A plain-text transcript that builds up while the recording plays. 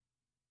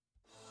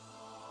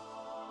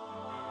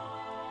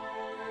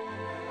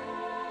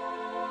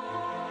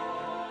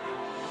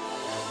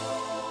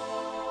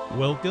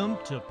Welcome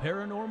to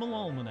Paranormal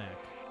Almanac.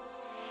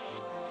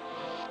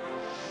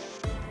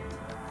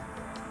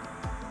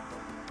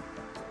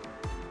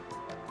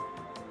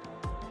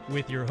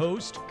 With your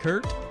host,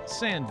 Kurt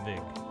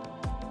Sandvig.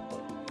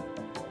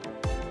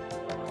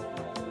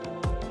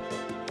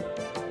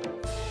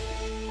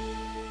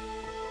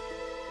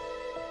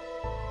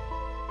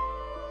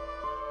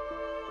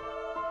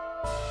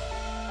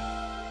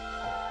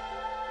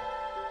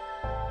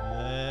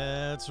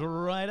 That's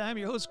right, I'm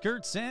your host,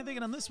 Kurt Sandvig,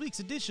 and on this week's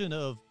edition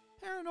of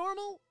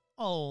Paranormal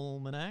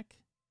Almanac,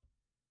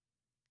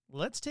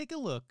 let's take a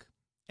look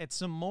at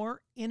some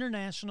more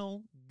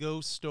international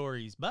ghost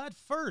stories. But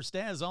first,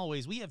 as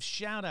always, we have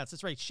shout-outs.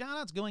 That's right,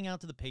 shout-outs going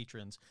out to the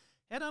patrons.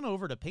 Head on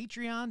over to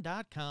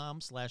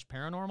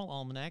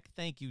patreon.com/paranormalalmanac.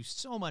 Thank you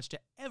so much to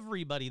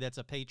everybody that's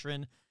a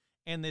patron.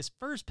 And this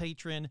first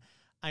patron,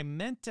 I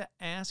meant to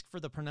ask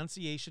for the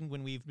pronunciation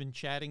when we've been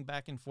chatting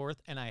back and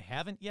forth, and I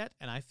haven't yet,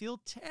 and I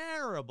feel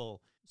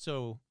terrible.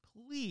 So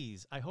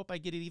please, I hope I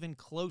get it even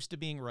close to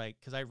being right,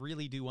 because I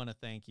really do want to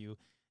thank you.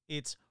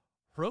 It's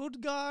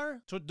Hrodgar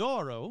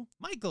Todoro,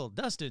 Michael,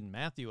 Dustin,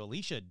 Matthew,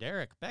 Alicia,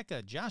 Derek,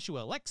 Becca,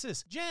 Joshua,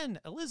 Alexis, Jen,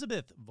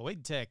 Elizabeth,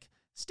 Voidtech,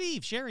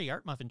 Steve, Sherry,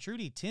 Art Muffin,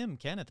 Trudy, Tim,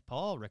 Kenneth,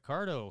 Paul,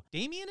 Ricardo,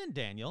 Damien and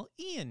Daniel,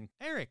 Ian,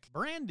 Eric,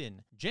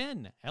 Brandon,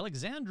 Jen,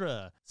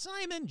 Alexandra,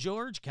 Simon,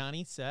 George,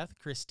 Connie, Seth,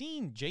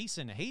 Christine,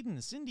 Jason,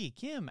 Hayden, Cindy,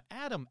 Kim,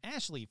 Adam,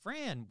 Ashley,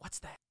 Fran, what's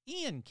that?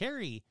 Ian,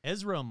 Carrie,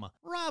 Ezram,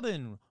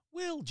 Robin,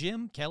 Will,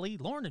 Jim, Kelly,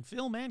 Lauren and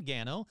Phil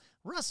Mangano,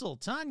 Russell,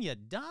 Tanya,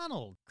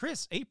 Donald,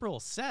 Chris,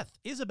 April, Seth,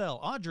 Isabel,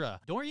 Audra,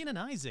 Dorian and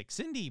Isaac,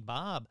 Cindy,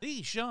 Bob,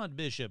 the Sean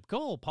Bishop,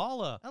 Cole,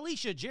 Paula,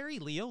 Alicia, Jerry,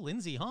 Leo,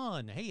 Lindsay,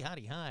 Hahn, hey,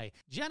 howdy, hi,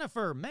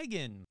 Jennifer,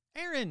 Megan,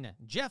 Aaron,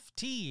 Jeff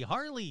T,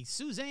 Harley,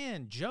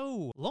 Suzanne,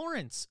 Joe,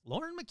 Lawrence,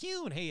 Lauren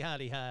McCune, hey,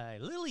 howdy, hi,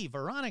 Lily,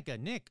 Veronica,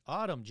 Nick,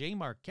 Autumn, J.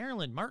 Mark,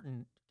 Carolyn,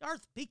 Martin,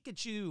 Darth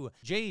Pikachu,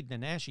 Jade,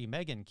 Nanashi,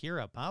 Megan,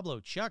 Kira, Pablo,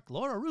 Chuck,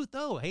 Laura, Ruth,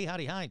 oh, hey,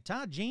 howdy, hi,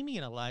 Todd, Jamie,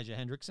 and Elijah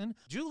Hendrickson,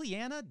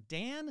 Juliana,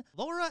 Dan,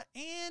 Laura,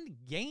 and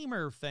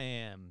Gamer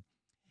Fam.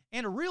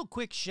 And a real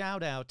quick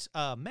shout out,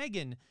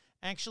 Megan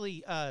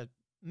actually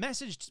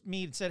messaged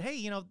me and said,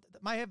 hey,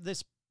 I have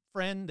this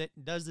friend that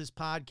does this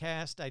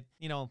podcast. I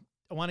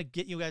want to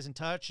get you guys in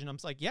touch. And I'm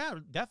like, yeah,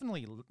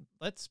 definitely.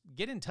 Let's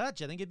get in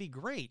touch. I think it'd be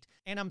great.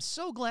 And I'm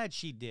so glad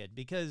she did,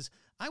 because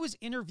I was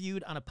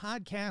interviewed on a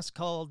podcast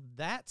called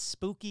That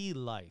Spooky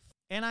Life.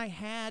 And I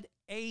had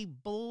a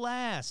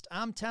blast.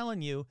 I'm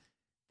telling you,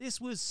 this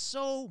was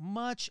so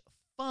much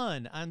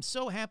fun. I'm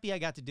so happy I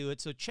got to do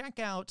it. So check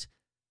out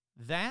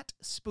That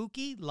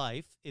Spooky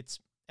Life. It's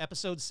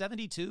episode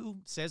 72.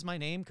 Says my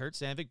name, Kurt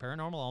Sandvig,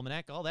 Paranormal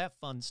Almanac, all that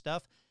fun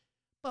stuff.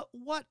 But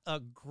what a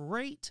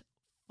great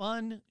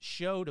fun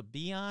show to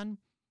be on.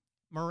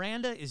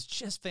 Miranda is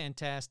just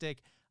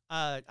fantastic.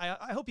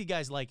 I hope you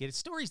guys like it. It's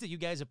stories that you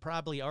guys have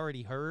probably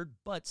already heard,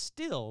 but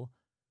still,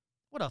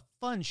 what a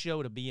fun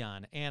show to be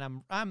on.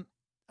 And I'm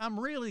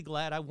really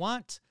glad. I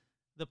want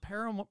the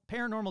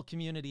paranormal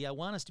community, I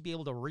want us to be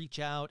able to reach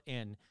out,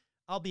 and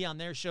I'll be on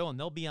their show and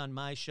they'll be on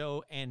my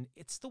show, and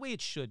it's the way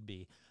it should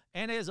be.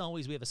 And as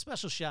always, we have a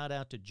special shout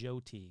out to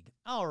Joe Teague.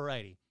 All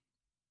righty.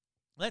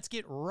 Let's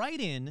get right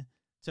in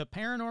to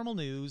paranormal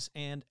news,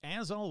 and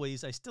as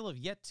always, I still have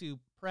yet to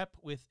prep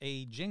with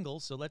a jingle,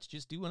 so let's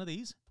just do one of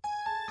these.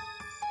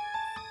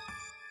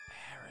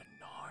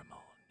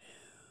 Paranormal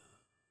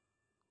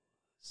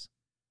news.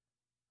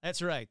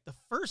 That's right, the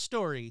first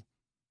story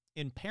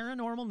in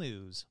paranormal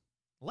news.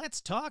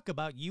 Let's talk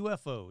about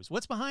UFOs.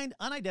 What's behind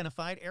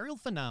unidentified aerial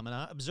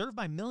phenomena observed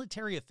by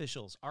military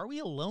officials? Are we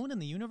alone in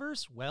the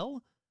universe?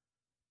 Well,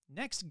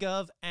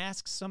 NextGov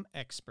asks some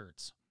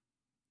experts.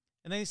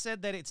 And they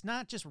said that it's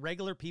not just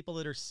regular people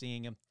that are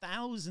seeing them.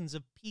 Thousands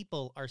of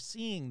people are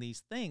seeing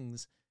these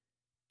things,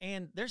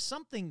 and there's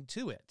something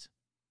to it.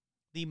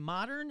 The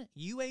Modern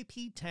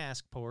UAP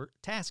Task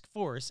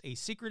Force, a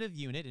secretive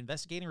unit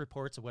investigating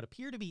reports of what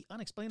appear to be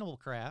unexplainable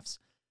crafts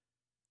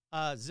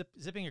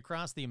zipping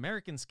across the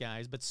American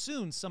skies, but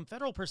soon some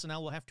federal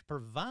personnel will have to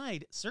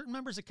provide certain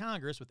members of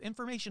Congress with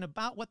information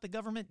about what the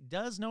government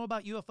does know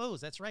about UFOs.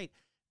 That's right.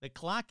 The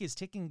clock is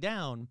ticking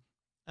down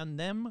on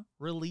them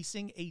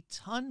releasing a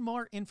ton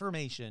more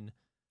information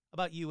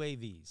about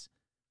UAVs.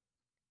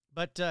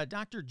 But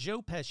Dr.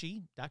 Joe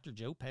Pesci,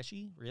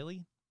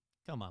 really?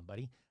 Come on,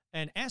 buddy.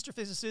 An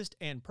astrophysicist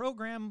and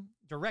program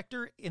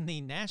director in the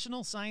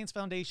National Science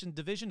Foundation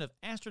Division of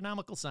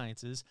Astronomical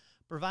Sciences,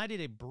 provided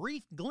a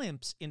brief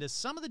glimpse into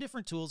some of the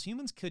different tools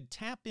humans could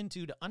tap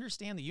into to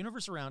understand the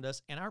universe around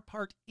us and our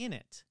part in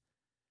it.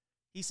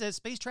 He says,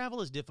 space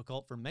travel is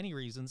difficult for many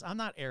reasons. I'm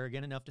not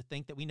arrogant enough to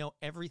think that we know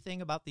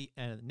everything about the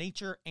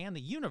nature and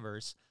the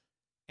universe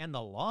and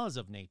the laws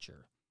of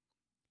nature.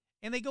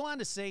 And they go on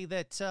to say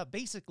that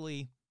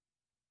basically,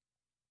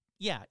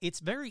 yeah,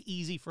 it's very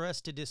easy for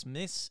us to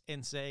dismiss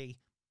and say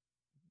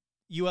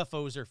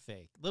UFOs are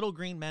fake. Little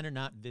green men are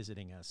not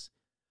visiting us.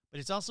 But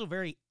it's also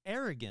very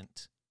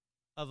arrogant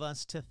of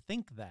us to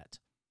think that.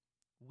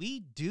 We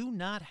do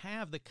not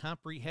have the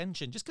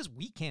comprehension. Just because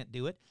we can't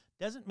do it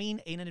doesn't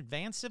mean an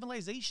advanced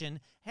civilization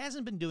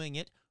hasn't been doing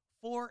it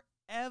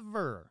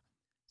ever.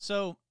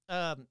 So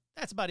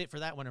that's about it for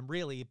that one,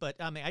 really. But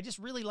I mean, I just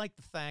really like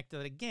the fact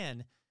that,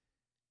 again,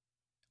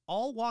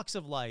 all walks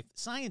of life,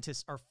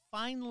 scientists are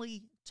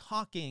finally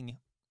talking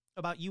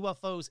about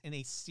UFOs in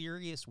a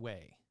serious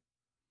way.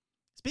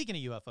 Speaking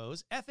of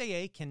UFOs,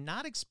 FAA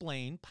cannot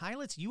explain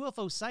pilot's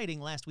UFO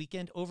sighting last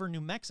weekend over New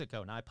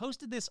Mexico. Now, I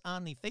posted this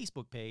on the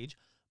Facebook page,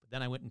 but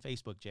then I went in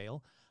Facebook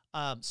jail,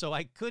 so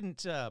I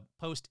couldn't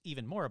post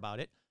even more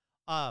about it.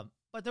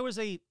 But there's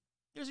a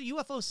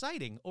UFO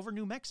sighting over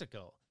New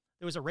Mexico.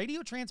 There was a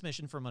radio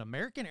transmission from an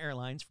American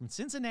Airlines from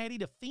Cincinnati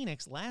to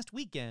Phoenix last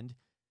weekend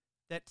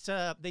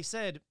that they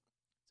said,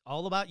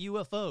 all about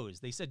UFOs.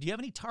 They said, do you have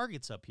any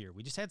targets up here?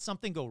 We just had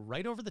something go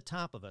right over the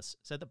top of us,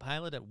 said the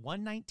pilot at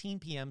 1:19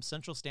 p.m.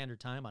 Central Standard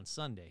Time on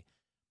Sunday.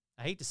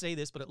 I hate to say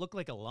this, but it looked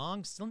like a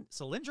long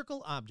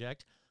cylindrical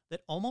object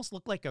that almost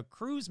looked like a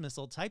cruise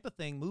missile type of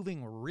thing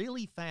moving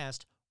really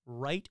fast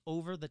right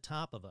over the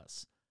top of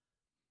us.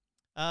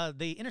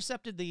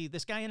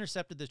 This guy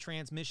intercepted the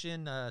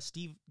transmission,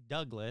 Steve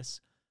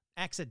Douglas,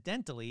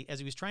 accidentally as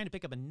he was trying to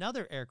pick up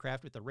another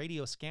aircraft with a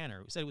radio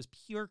scanner. He said it was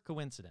pure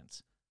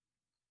coincidence.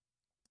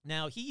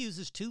 Now, he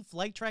uses two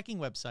flight tracking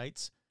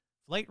websites,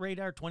 Flight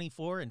Radar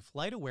 24 and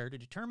FlightAware, to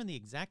determine the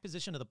exact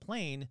position of the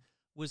plane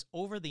was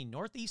over the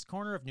northeast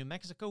corner of New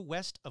Mexico,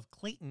 west of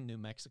Clayton, New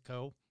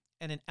Mexico,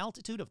 at an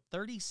altitude of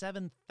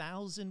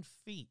 37,000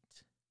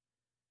 feet.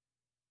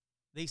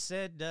 They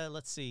said,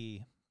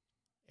 American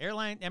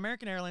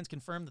Airlines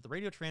confirmed that the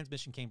radio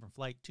transmission came from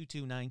Flight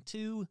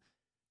 2292.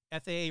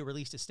 FAA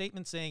released a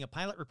statement saying a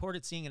pilot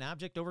reported seeing an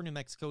object over New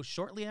Mexico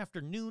shortly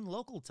after noon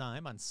local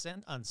time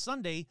on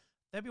Sunday,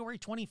 February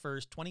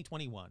 21st,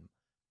 2021.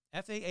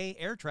 FAA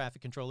air traffic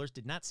controllers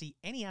did not see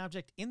any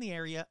object in the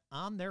area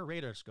on their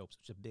radar scopes,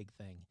 which is a big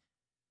thing.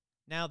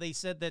 Now, they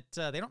said that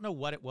they don't know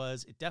what it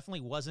was. It definitely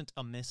wasn't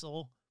a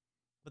missile,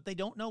 but they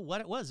don't know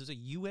what it was. It was a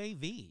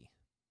UAV.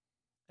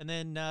 And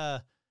then,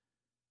 on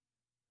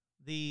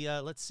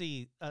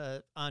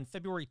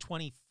February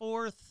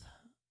 24th,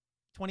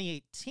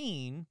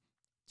 2018,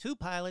 two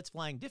pilots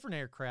flying different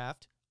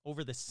aircraft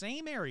over the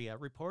same area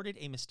reported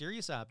a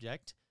mysterious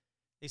object.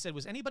 They said,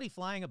 was anybody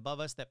flying above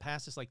us that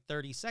passed us like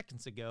 30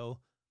 seconds ago?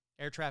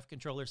 Air traffic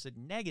controller said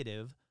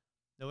negative.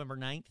 November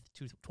 9th,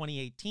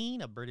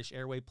 2018, a British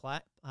Airways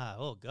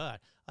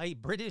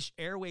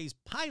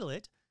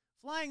pilot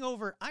flying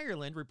over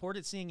Ireland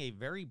reported seeing a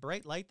very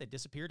bright light that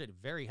disappeared at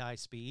a very high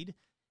speed.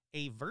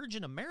 A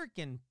Virgin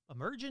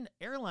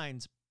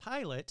Airlines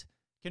pilot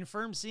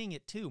confirmed seeing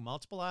it too.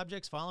 Multiple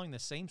objects following the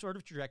same sort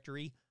of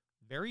trajectory,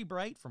 very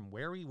bright from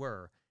where we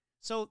were.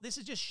 So this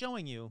is just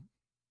showing you,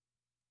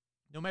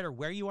 no matter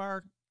where you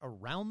are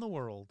around the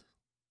world,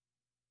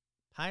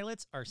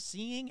 pilots are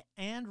seeing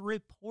and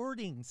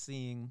reporting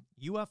seeing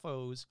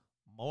UFOs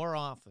more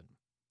often.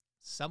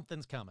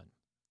 Something's coming.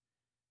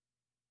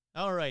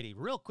 All righty,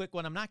 real quick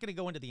one. I'm not going to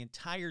go into the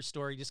entire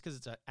story just because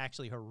it's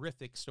actually a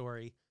horrific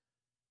story.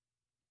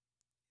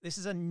 This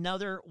is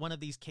another one of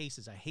these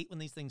cases. I hate when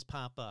these things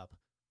pop up.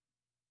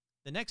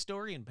 The next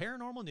story in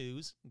paranormal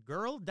news,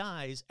 girl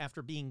dies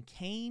after being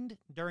caned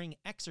during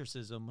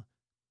exorcism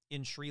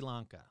in Sri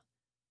Lanka.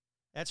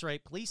 That's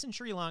right. Police in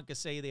Sri Lanka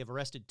say they have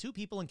arrested two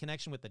people in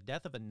connection with the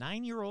death of a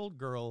 9-year-old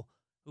girl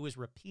who was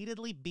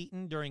repeatedly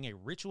beaten during a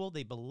ritual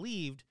they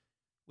believed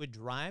would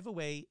drive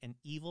away an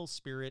evil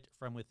spirit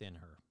from within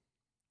her.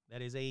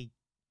 That is a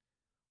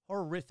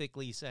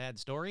horrifically sad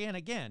story. And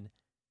again,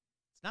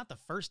 it's not the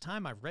first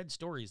time I've read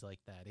stories like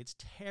that. It's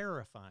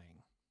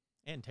terrifying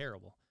and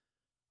terrible.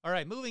 All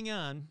right, moving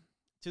on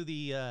to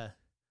the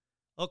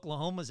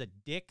Oklahoma's a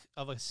dick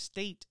of a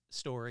state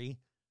story.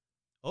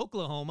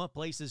 Oklahoma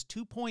places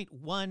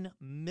 $2.1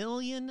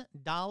 million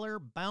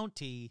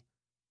bounty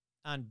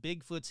on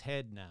Bigfoot's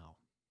head now.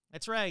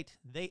 That's right.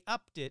 They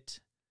upped it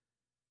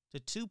to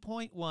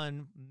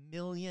 $2.1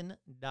 million.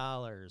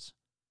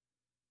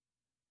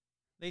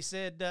 They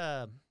said,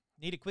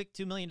 need a quick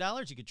 $2 million?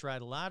 You could try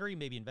the lottery,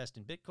 maybe invest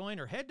in Bitcoin,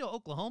 or head to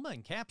Oklahoma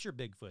and capture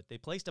Bigfoot. They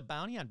placed a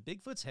bounty on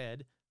Bigfoot's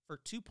head for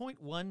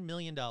 $2.1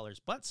 million,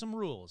 but some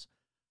rules.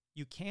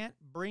 You can't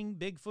bring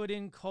Bigfoot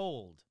in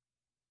cold.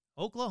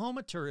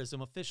 Oklahoma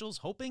tourism officials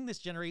hoping this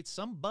generates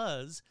some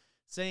buzz,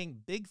 saying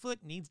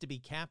Bigfoot needs to be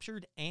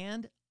captured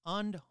and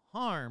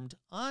unharmed,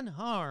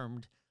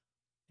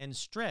 and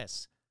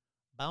stress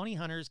bounty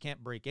hunters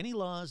can't break any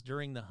laws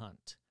during the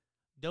hunt.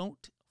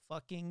 Don't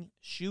fucking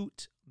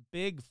shoot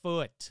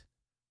Bigfoot.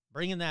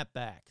 Bringing that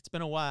back. It's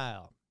been a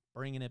while.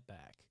 Bringing it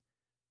back.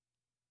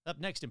 Up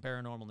next in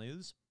paranormal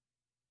news.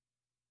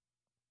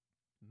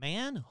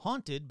 Man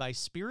haunted by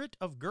spirit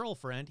of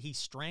girlfriend he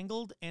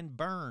strangled and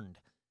burned.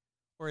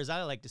 Or as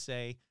I like to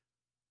say,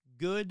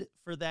 good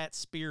for that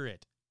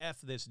spirit.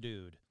 F this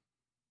dude.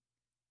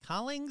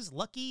 Collings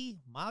Lucky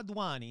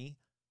Madwani,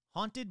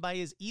 haunted by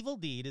his evil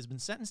deed, has been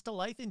sentenced to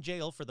life in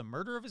jail for the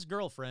murder of his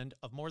girlfriend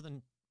of more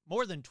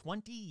than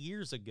 20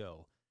 years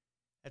ago.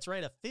 That's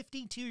right, a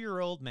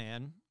 52-year-old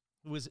man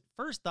who was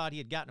first thought he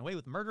had gotten away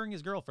with murdering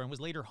his girlfriend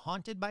was later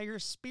haunted by her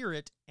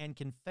spirit and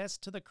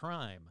confessed to the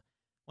crime.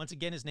 Once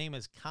again, his name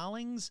is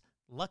Collings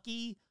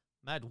Lucky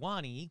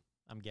Madwani.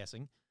 I'm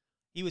guessing.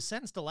 He was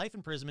sentenced to life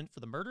imprisonment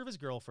for the murder of his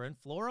girlfriend,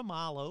 Flora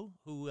Malo,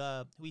 who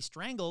he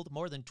strangled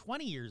more than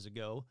 20 years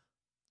ago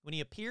when he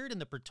appeared in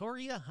the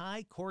Pretoria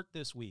High Court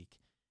this week.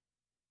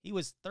 He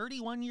was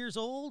 31 years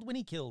old when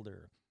he killed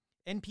her.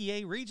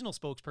 NPA regional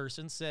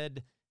spokesperson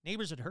said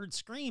neighbors had heard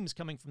screams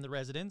coming from the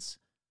residence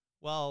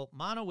while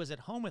Mano was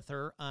at home with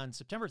her on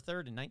September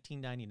 3rd in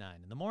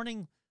 1999. In the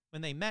morning,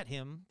 when they met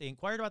him, they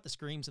inquired about the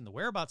screams and the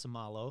whereabouts of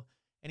Malo,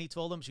 and he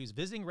told them she was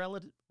visiting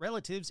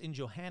relatives in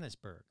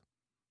Johannesburg.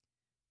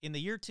 In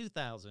the year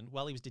 2000,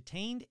 while he was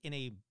detained in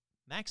a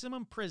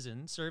maximum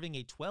prison serving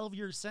a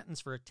 12-year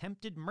sentence for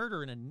attempted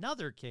murder in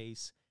another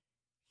case,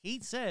 he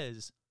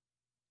says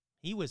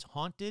he was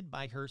haunted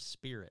by her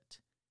spirit.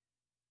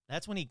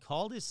 That's when he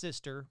called his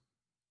sister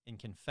and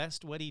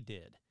confessed what he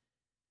did.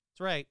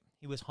 That's right.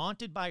 He was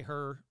haunted by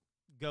her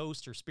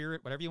ghost or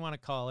spirit, whatever you want to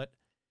call it.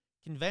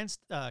 Confessed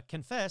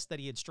that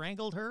he had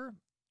strangled her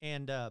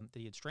and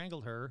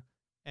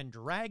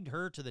dragged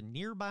her to the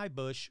nearby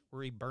bush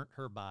where he burnt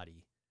her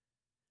body.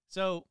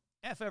 So,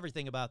 F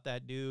everything about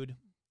that dude.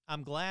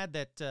 I'm glad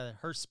that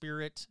her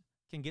spirit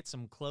can get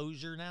some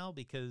closure now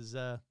because it's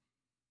a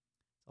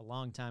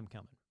long time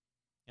coming.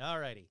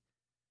 Alrighty.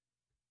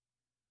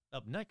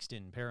 Up next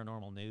in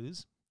paranormal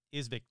news,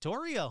 is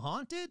Victoria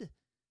haunted?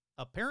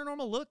 A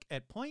paranormal look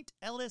at Point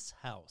Ellis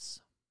House.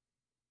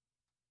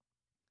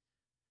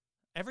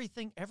 Every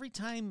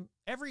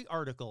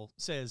article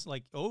says,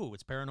 like, oh,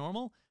 it's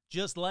paranormal,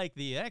 just like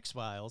the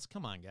X-Files.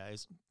 Come on,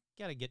 guys.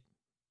 Got to get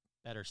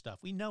better stuff.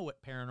 We know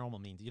what paranormal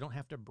means. You don't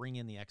have to bring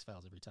in the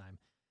X-Files every time.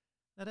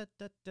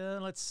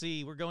 Let's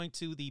see. We're going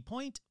to the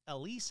Point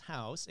Ellis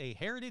House, a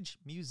heritage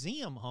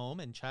museum home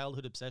and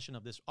childhood obsession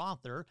of this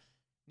author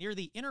near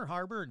the Inner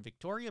Harbor in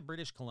Victoria,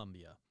 British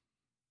Columbia.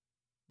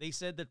 They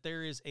said that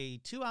there is a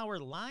 2-hour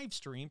live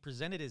stream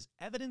presented as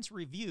evidence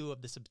review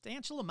of the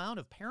substantial amount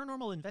of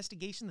paranormal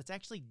investigation that's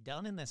actually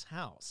done in this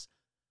house.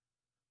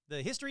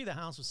 The history of the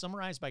house was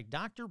summarized by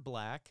Dr.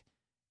 Black,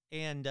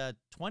 and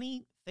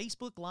 20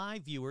 Facebook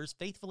Live viewers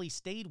faithfully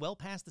stayed well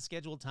past the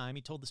scheduled time.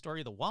 He told the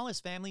story of the Wallace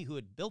family who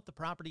had built the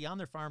property on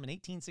their farm in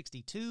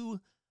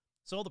 1862,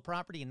 sold the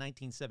property in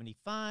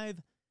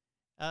 1975.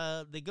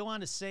 They go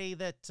on to say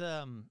that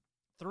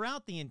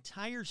throughout the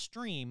entire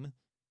stream,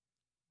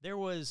 there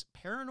was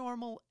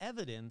paranormal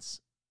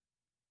evidence,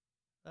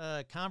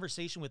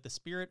 conversation with the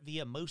spirit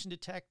via motion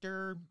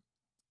detector.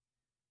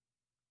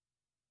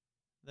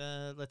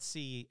 Let's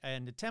see,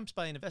 and attempts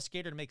by an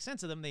investigator to make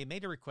sense of them. They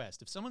made a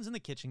request. If someone's in the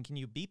kitchen, can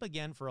you beep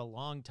again for a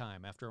long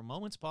time? After a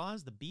moment's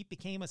pause, the beep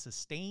became a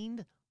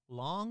sustained,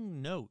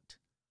 long note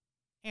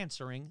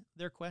answering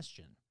their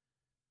question.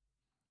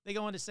 They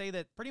go on to say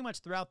that pretty much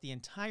throughout the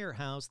entire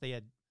house, they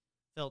had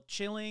felt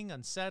chilling,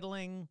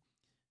 unsettling.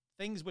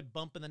 Things would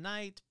bump in the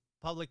night,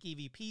 public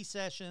EVP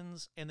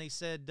sessions, and they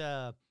said,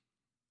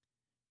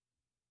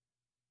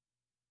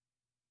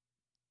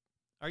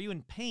 are you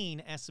in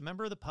pain? Asked a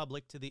member of the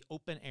public to the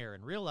open air.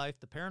 In real life,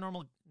 the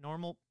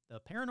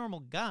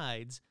paranormal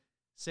guides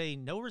say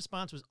no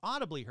response was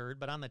audibly heard,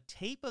 but on the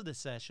tape of the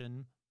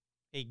session,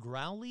 a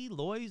growly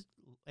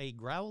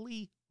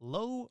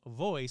low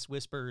voice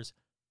whispers,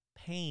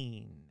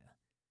 pain.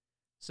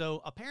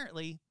 So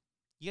apparently,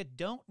 you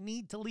don't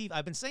need to leave.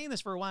 I've been saying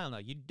this for a while now.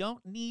 You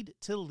don't need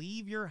to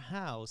leave your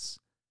house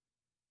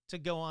to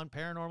go on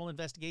paranormal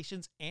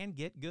investigations and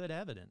get good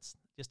evidence.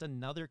 Just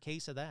another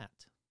case of that.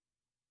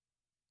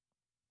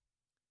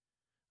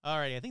 All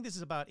right, I think this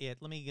is about it.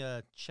 Let me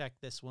check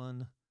this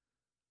one.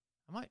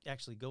 I might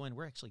actually go in.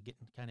 We're actually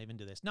getting kind of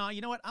into this. No,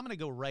 you know what? I'm going to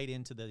go right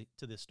into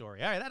this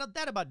story. All right,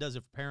 that about does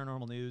it for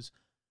paranormal news.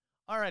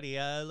 All righty,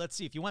 let's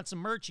see. If you want some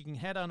merch, you can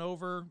head on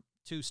over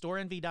to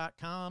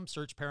storeenvy.com,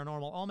 search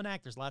Paranormal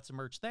Almanac. There's lots of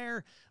merch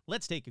there.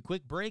 Let's take a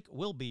quick break.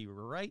 We'll be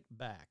right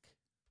back.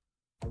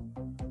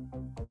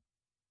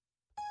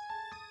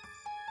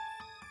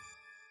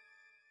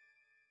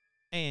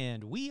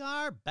 And we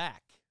are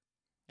back.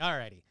 All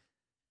righty.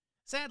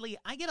 Sadly,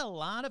 I get a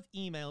lot of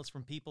emails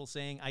from people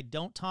saying I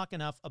don't talk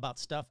enough about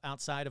stuff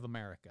outside of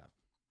America.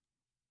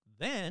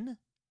 Then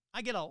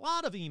I get a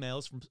lot of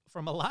emails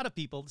from a lot of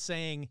people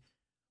saying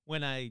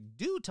when I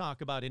do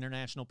talk about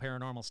international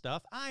paranormal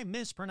stuff, I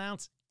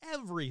mispronounce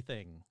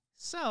everything.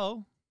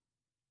 So,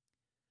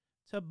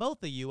 to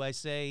both of you, I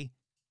say,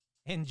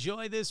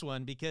 enjoy this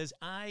one because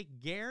I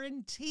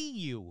guarantee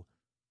you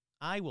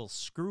I will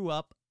screw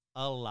up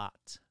a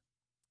lot.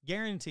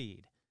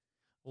 Guaranteed.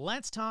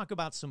 Let's talk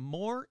about some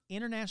more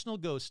international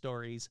ghost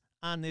stories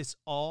on this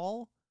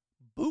all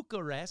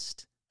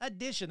Bucharest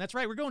edition. That's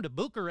right, we're going to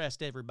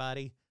Bucharest,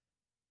 everybody.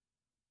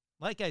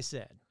 Like I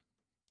said,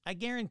 I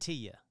guarantee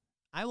you,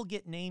 I will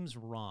get names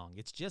wrong.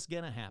 It's just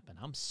going to happen.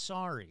 I'm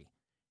sorry.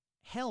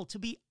 Hell, to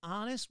be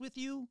honest with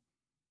you,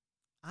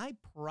 I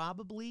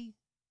probably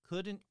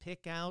couldn't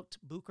pick out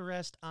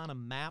Bucharest on a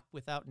map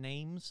without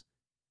names.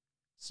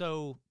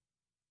 So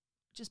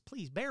just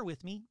please bear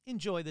with me.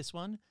 Enjoy this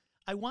one.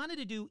 I wanted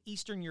to do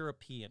Eastern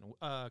European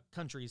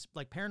countries,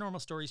 like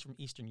paranormal stories from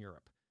Eastern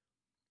Europe.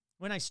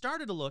 When I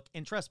started to look,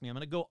 and trust me, I'm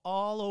going to go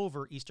all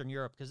over Eastern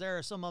Europe because there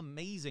are some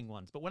amazing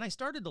ones. But when I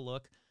started to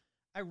look,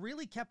 I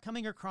really kept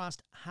coming across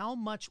how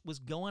much was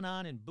going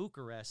on in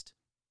Bucharest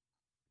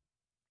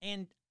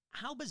and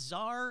how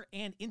bizarre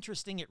and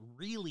interesting it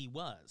really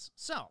was.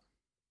 So,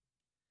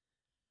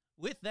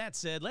 with that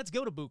said, let's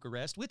go to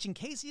Bucharest, which, in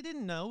case you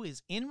didn't know,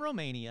 is in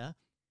Romania.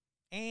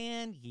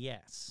 And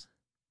yes,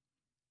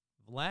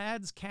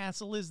 Vlad's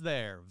castle is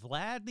there.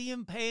 Vlad the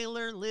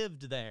Impaler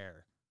lived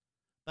there.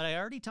 But I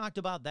already talked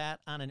about that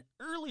on an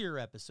earlier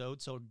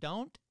episode, so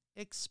don't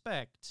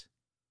expect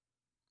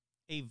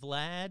a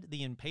Vlad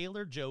the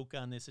Impaler joke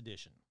on this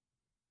edition.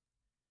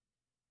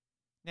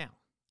 Now,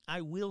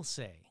 I will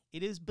say,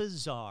 it is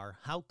bizarre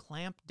how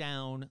clamped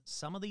down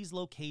some of these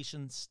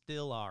locations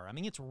still are. I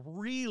mean, it's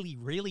really,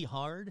 really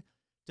hard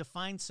to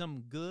find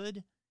some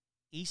good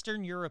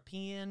Eastern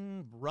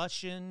European,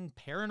 Russian,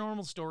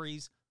 paranormal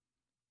stories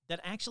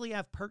that actually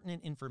have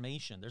pertinent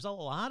information. There's a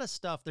lot of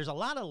stuff. There's a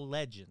lot of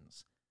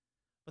legends,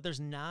 but there's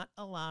not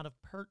a lot of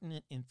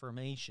pertinent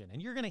information.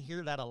 And you're going to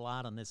hear that a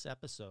lot on this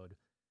episode.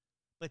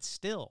 But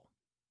still,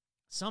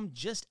 some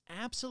just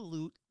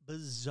absolute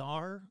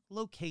bizarre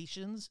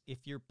locations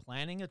if you're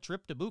planning a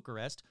trip to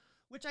Bucharest,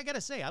 which I got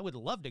to say, I would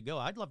love to go.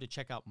 I'd love to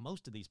check out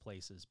most of these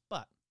places,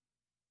 but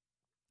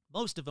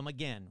most of them,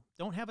 again,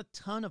 don't have a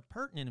ton of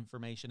pertinent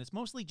information. It's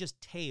mostly just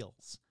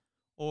tales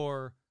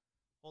or,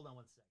 hold on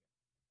one second.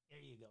 There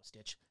you go,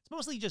 Stitch. It's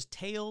mostly just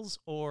tales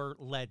or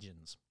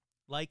legends,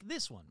 like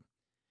this one.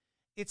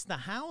 It's the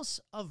House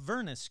of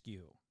Vernescu,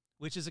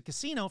 which is a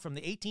casino from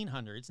the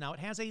 1800s. Now, it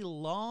has a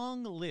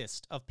long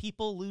list of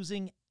people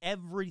losing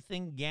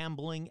everything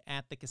gambling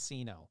at the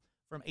casino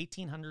from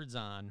 1800s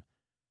on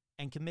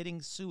and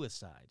committing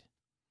suicide.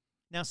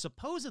 Now,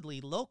 supposedly,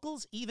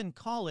 locals even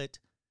call it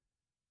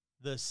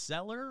the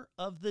Cellar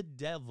of the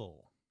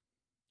Devil.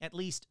 At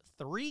least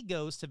 3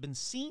 ghosts have been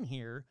seen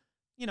here,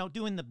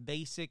 doing the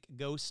basic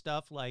ghost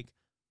stuff like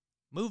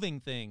moving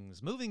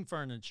things, moving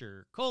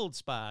furniture, cold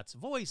spots,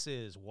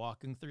 voices,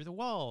 walking through the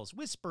walls,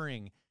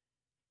 whispering.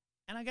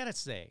 And I gotta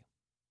say,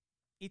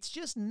 it's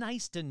just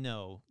nice to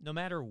know, no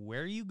matter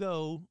where you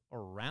go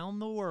around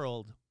the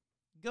world,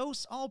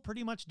 ghosts all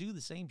pretty much do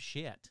the same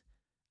shit.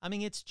 I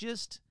mean, it's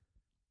just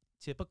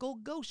typical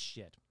ghost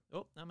shit.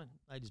 Oh,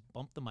 I just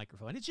bumped the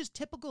microphone. It's just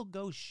typical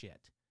ghost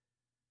shit.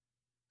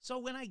 So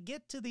when I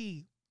get to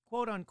the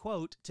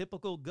quote-unquote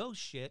typical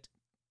ghost shit,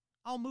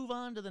 I'll move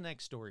on to the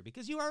next story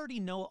because you already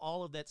know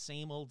all of that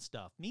same old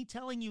stuff. Me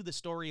telling you the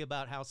story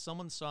about how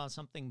someone saw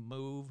something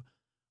move,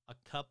 a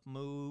cup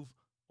move,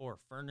 or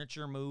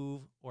furniture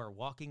move, or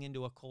walking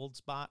into a cold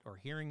spot, or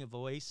hearing a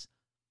voice.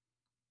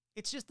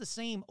 It's just the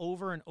same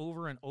over and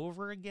over and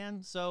over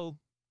again. So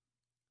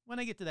when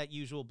I get to that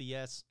usual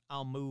BS,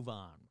 I'll move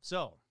on.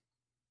 So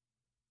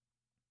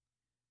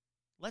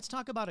let's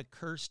talk about a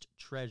cursed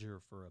treasure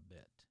for a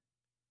bit.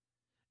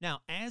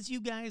 Now, as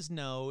you guys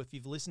know, if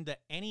you've listened to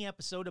any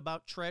episode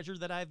about treasure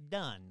that I've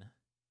done,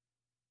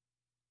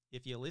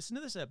 if you listen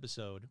to this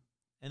episode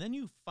and then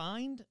you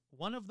find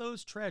one of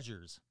those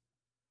treasures,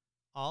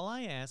 all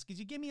I ask is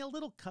you give me a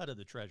little cut of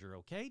the treasure,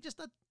 okay? Just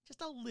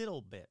a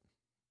little bit.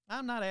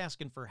 I'm not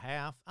asking for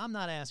half. I'm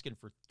not asking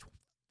for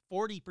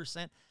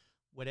 40%.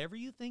 Whatever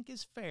you think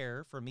is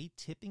fair for me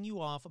tipping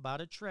you off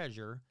about a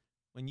treasure,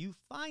 when you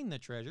find the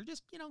treasure,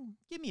 just,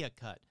 give me a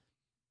cut.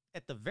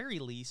 At the very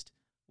least,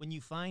 when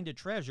you find a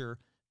treasure,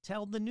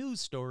 tell the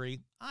news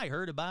story. I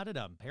heard about it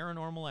on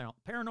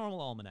Paranormal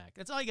Almanac.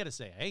 That's all you got to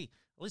say. Hey,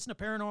 listen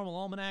to Paranormal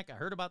Almanac. I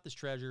heard about this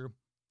treasure.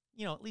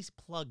 At least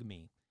plug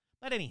me.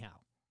 But anyhow,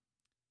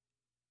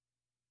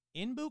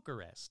 in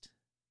Bucharest,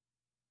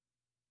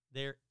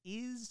 there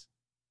is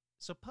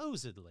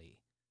supposedly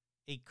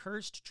a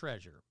cursed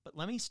treasure. But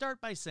let me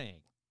start by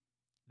saying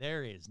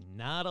there is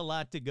not a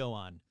lot to go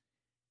on.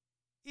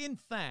 In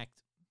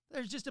fact,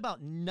 there's just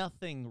about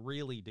nothing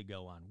really to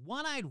go on.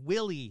 One-Eyed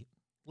Willie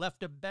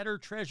left a better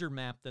treasure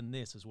map than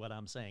this, is what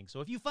I'm saying.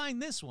 So if you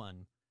find this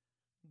one,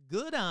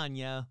 good on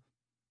ya.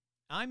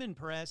 I'm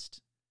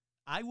impressed.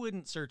 I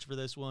wouldn't search for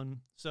this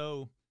one.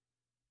 So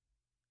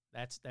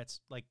that's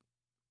like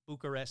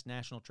Bucharest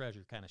National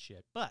Treasure kind of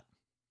shit. But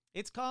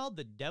it's called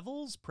the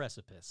Devil's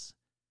Precipice.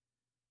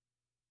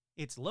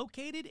 It's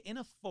located in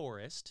a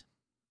forest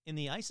in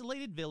the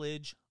isolated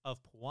village of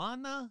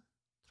Poiana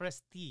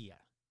Trestia.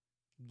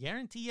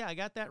 Guarantee you I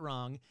got that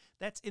wrong.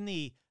 That's in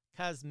the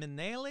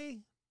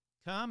Kazminele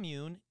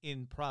commune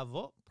in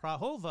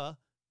Prahova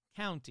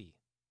County.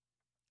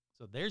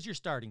 So there's your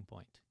starting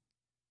point.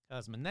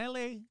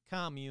 Kazminele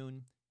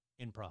commune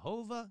in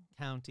Prahova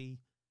County.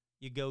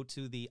 You go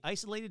to the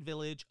isolated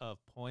village of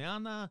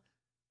Poiana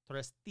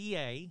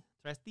Trestie,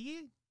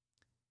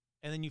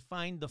 and then you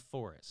find the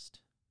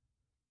forest.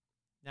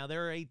 Now,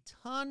 there are a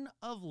ton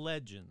of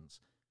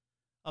legends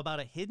about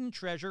a hidden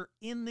treasure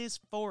in this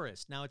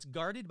forest. Now, it's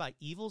guarded by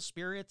evil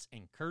spirits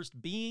and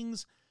cursed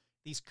beings.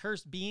 These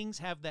cursed beings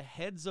have the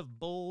heads of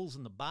bulls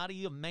and the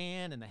body of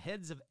man and the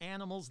heads of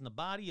animals and the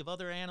body of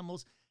other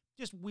animals.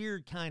 Just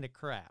weird kind of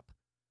crap.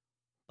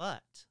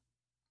 But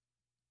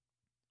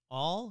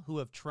all who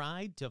have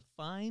tried to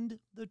find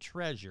the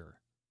treasure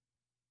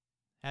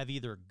have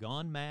either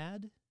gone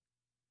mad,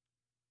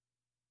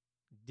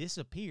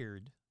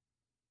 disappeared,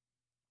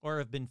 or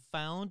have been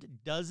found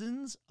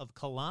dozens of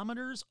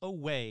kilometers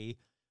away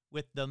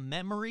with the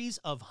memories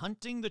of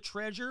hunting the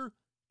treasure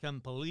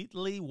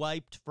completely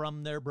wiped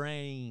from their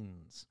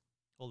brains.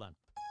 Hold on.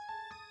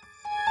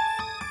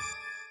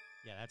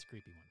 Yeah, that's a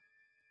creepy one.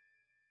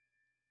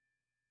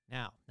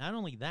 Now, not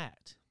only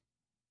that,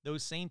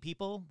 those same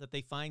people that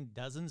they find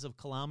dozens of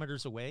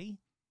kilometers away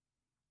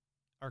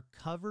are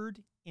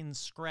covered in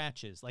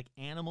scratches, like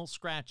animal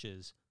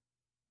scratches,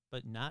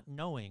 but not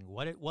knowing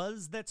what it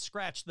was that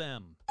scratched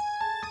them.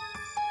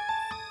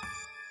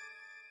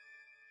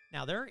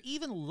 Now, there are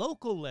even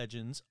local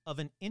legends of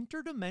an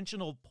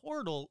interdimensional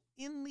portal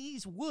in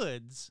these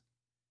woods,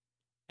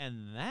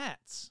 and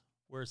that's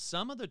where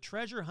some of the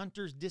treasure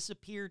hunters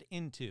disappeared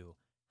into.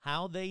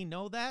 How they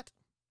know that?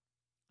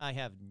 I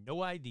have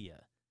no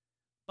idea.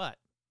 But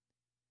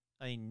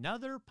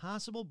another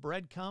possible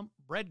breadcrumb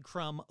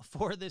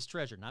for this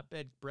treasure, not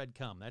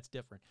breadcrumb, that's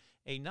different.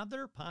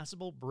 Another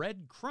possible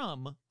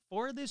breadcrumb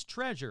for this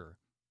treasure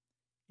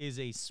is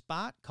a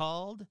spot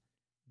called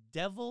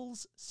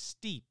Devil's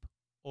Steep,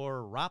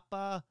 or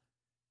Rapa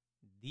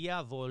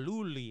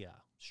Diavolulia.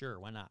 Sure,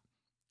 why not?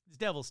 It's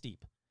Devil's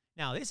Steep.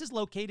 Now, this is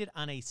located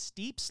on a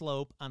steep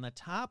slope on the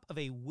top of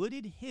a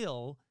wooded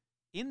hill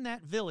in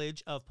that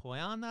village of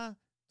Poiana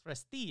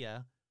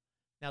Trestia.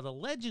 Now, the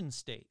legend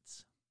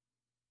states,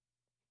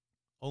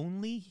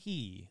 only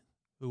he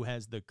who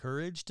has the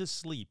courage to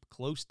sleep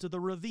close to the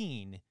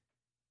ravine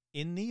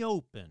in the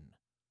open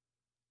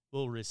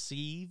will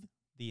receive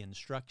the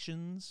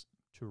instructions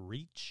to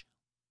reach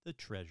the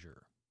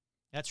treasure.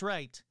 That's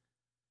right.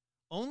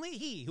 Only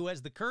he who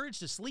has the courage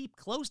to sleep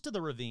close to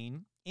the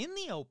ravine in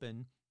the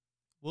open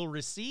will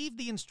receive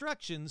the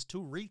instructions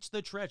to reach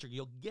the treasure.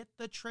 You'll get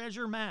the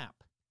treasure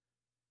map.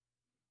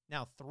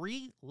 Now,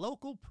 3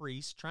 local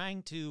priests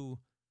trying to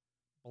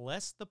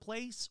bless the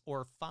place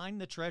or find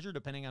the treasure,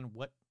 depending on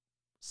what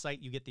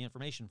site you get the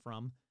information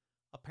from,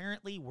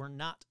 apparently were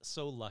not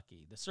so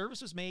lucky. The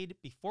service was made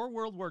before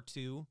World War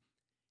II,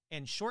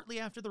 and shortly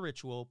after the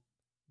ritual,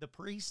 the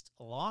priests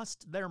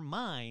lost their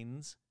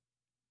minds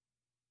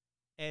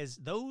as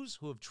those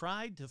who have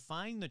tried to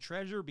find the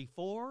treasure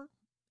before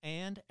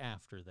and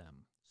after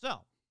them.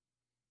 So,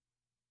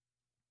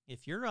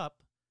 if you're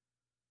up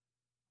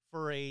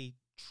for a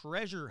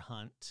treasure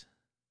hunt,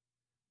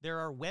 there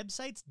are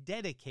websites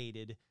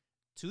dedicated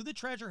to the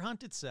treasure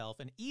hunt itself,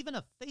 and even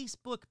a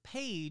Facebook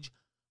page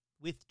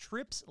with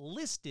trips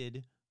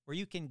listed where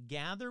you can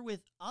gather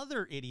with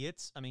other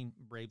idiots,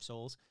 brave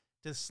souls,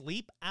 to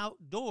sleep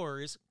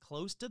outdoors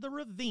close to the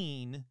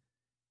ravine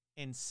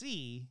and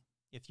see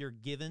if you're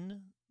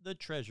given the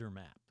treasure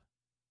map.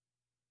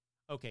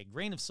 Okay,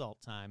 grain of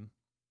salt time.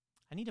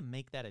 I need to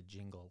make that a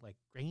jingle, like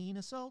grain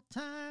of salt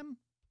time.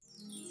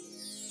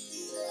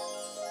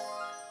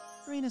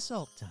 Grain of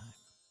salt time.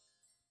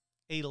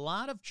 A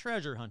lot of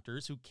treasure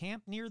hunters who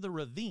camped near the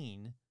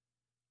ravine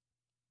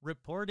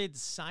reported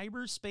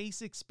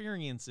cyberspace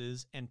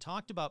experiences and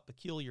talked about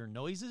peculiar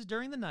noises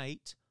during the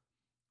night,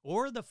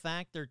 or the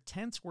fact their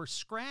tents were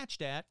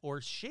scratched at or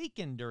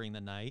shaken during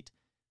the night.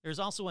 There's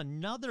also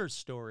another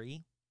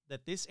story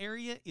that this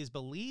area is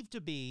believed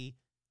to be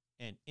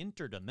an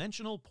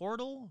interdimensional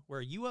portal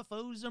where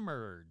UFOs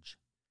emerge.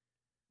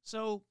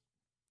 So,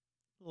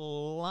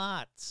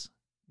 lots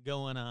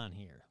going on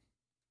here.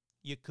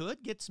 You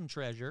could get some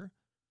treasure.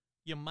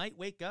 You might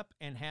wake up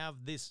and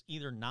have this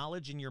either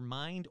knowledge in your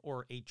mind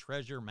or a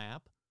treasure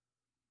map.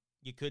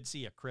 You could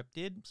see a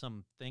cryptid,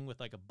 something with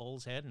like a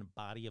bull's head and a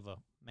body of a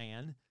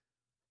man.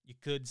 You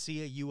could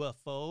see a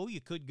UFO.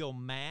 You could go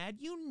mad.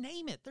 You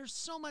name it. There's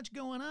so much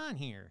going on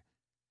here.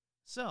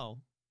 So,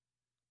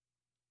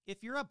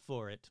 if you're up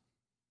for it,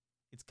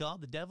 it's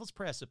called the Devil's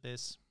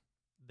Precipice.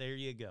 There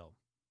you go.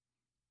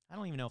 I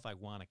don't even know if I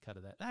want a cut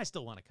of that. I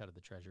still want a cut of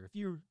the treasure. If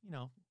you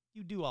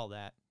do all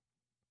that,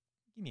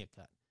 give me a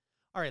cut.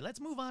 All right,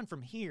 let's move on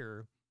from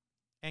here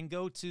and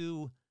go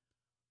to,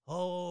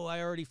 I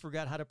already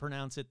forgot how to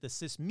pronounce it, the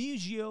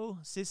Sismigio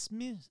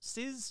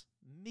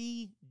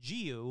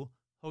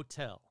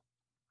Hotel.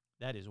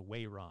 That is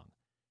way wrong.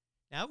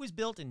 Now, it was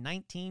built in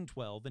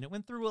 1912, and it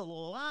went through a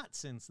lot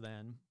since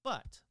then,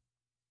 but,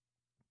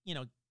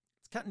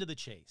 it's cutting to the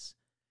chase.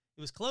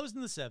 It was closed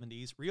in the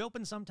 70s,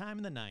 reopened sometime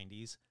in the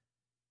 90s,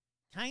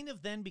 kind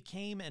of then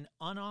became an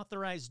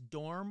unauthorized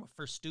dorm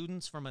for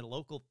students from a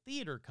local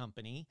theater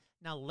company.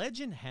 Now,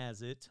 legend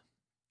has it,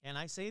 and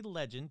I say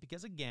legend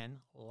because, again,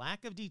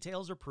 lack of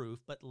details or proof,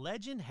 but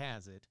legend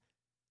has it,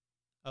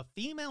 a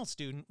female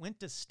student went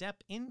to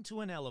step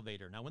into an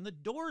elevator. Now, when the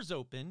doors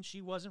opened,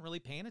 she wasn't really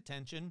paying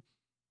attention.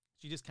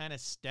 She just kind of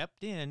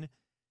stepped in.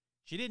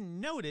 She didn't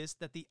notice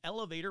that the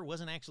elevator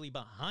wasn't actually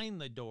behind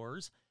the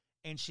doors,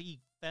 and she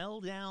fell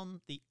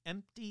down the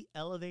empty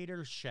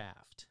elevator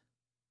shaft.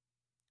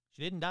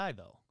 She didn't die,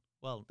 though.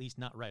 Well, at least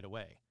not right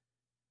away.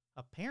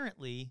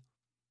 Apparently,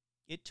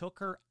 it took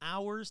her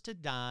hours to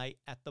die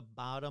at the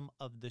bottom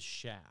of the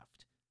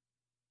shaft.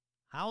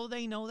 How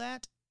they know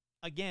that?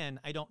 Again,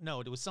 I don't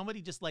know. Was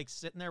somebody just like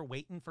sitting there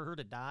waiting for her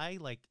to die,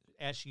 like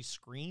as she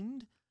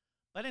screamed?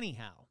 But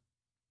anyhow,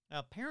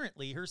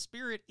 Apparently, her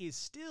spirit is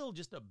still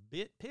just a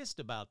bit pissed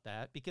about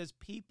that because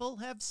people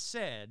have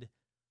said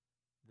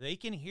they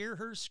can hear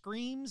her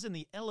screams in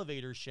the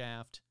elevator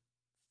shaft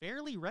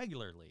fairly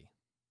regularly.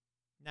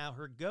 Now,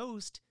 her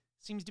ghost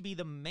seems to be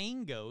the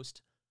main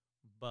ghost,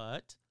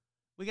 but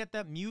we got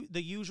that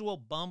the usual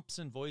bumps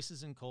and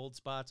voices and cold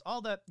spots.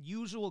 All that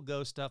usual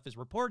ghost stuff is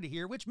reported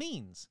here, which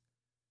means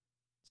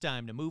it's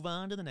time to move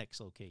on to the next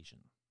location.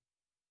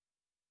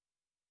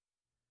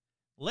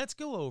 Let's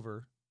go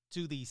over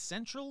to the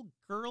Central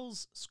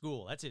Girls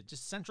School. That's it,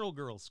 just Central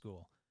Girls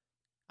School.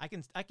 I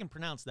can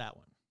pronounce that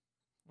one.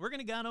 We're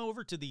going to go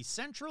over to the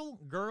Central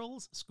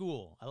Girls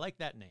School. I like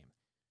that name.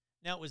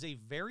 Now, it was a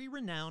very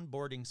renowned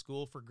boarding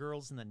school for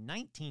girls in the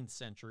 19th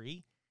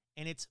century,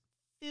 and it's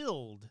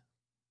filled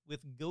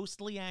with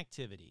ghostly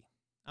activity.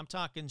 I'm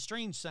talking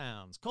strange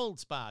sounds, cold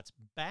spots,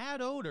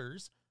 bad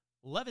odors,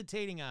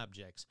 levitating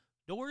objects,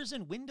 doors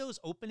and windows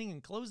opening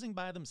and closing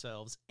by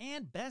themselves,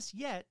 and best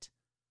yet,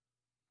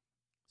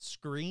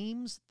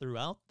 screams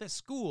throughout the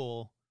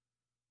school,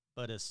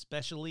 but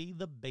especially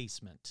the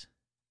basement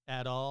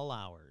at all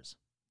hours.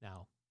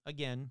 Now,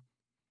 again,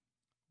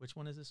 which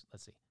one is this?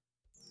 Let's see.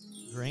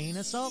 Grain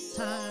of salt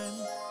time.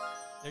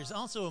 There's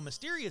also a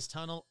mysterious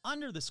tunnel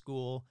under the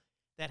school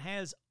that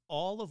has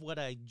all of what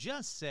I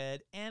just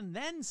said and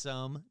then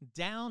some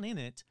down in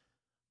it,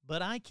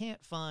 but I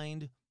can't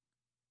find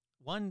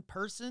one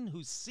person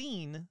who's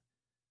seen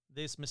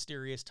this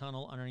mysterious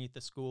tunnel underneath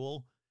the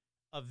school,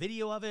 a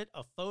video of it,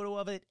 a photo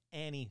of it,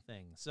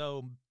 anything.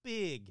 So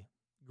big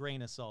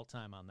grain of salt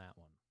time on that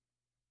one.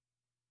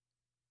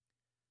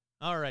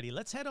 Alrighty,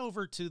 let's head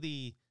over to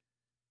the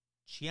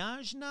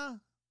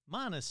Chiajna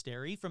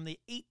Monastery from the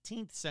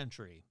 18th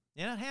century.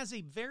 And it has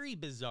a very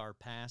bizarre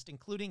past,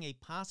 including a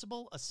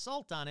possible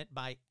assault on it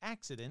by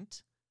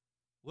accident.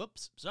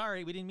 Whoops,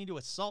 sorry, we didn't mean to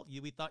assault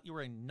you. We thought you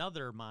were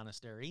another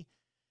monastery.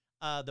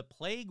 The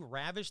plague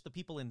ravished the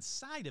people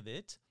inside of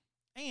it,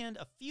 and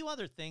a few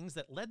other things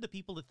that led the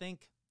people to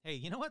think, hey,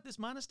 you know what, this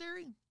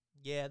monastery?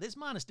 Yeah, this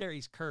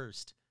monastery's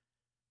cursed.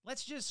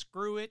 Let's just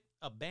screw it,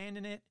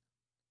 abandon it.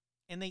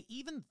 And they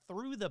even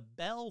threw the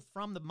bell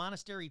from the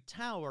monastery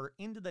tower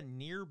into the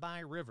nearby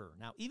river.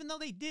 Now, even though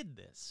they did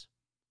this,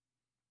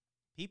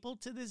 people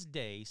to this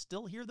day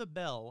still hear the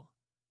bell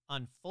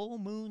on full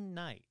moon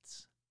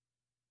nights.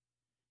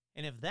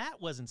 And if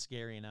that wasn't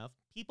scary enough,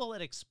 people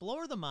that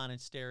explore the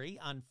monastery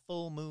on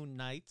full moon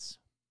nights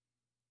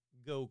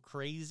go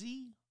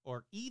crazy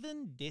or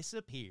even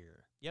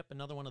disappear. Yep,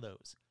 another one of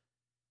those.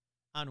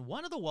 On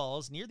one of the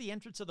walls near the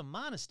entrance of the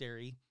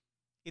monastery,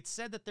 it's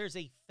said that there's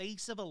a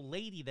face of a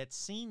lady that's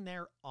seen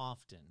there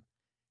often.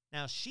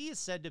 Now, she is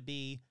said to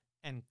be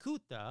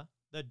Ankuta,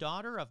 the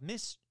daughter of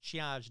Miss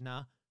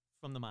Chiajna,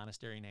 from the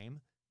monastery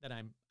name, that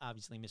I'm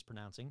obviously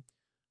mispronouncing,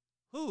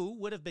 who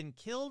would have been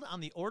killed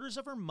on the orders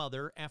of her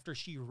mother after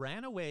she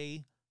ran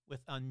away with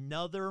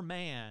another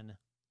man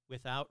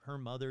without her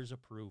mother's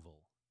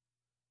approval.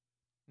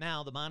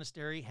 Now, the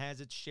monastery has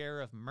its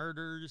share of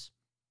murders,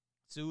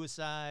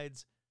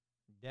 suicides,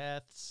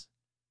 deaths,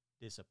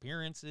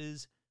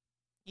 disappearances,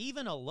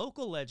 even a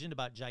local legend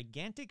about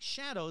gigantic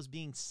shadows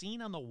being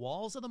seen on the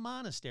walls of the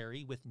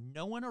monastery with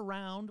no one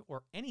around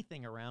or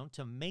anything around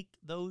to make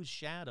those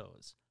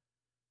shadows.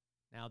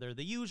 Now, they're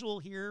the usual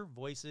here,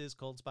 voices,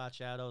 cold spot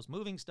shadows,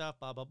 moving stuff,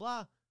 blah, blah,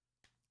 blah.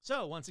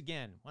 So, once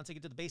again, once I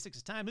get to the basics,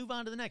 it's time to move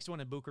on to the next one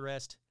in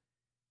Bucharest,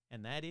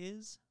 and that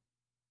is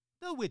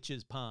the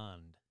Witch's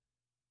Pond.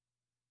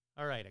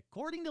 All right,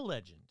 according to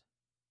legend,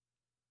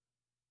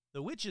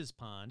 the Witch's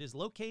Pond is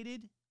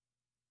located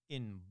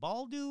in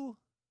Baldu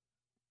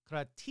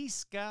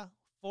Kratiska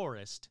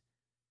Forest,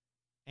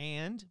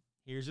 and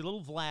here's a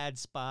little Vlad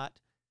spot.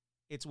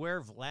 It's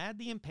where Vlad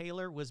the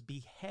Impaler was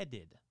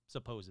beheaded,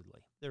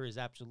 supposedly. There is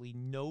absolutely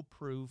no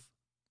proof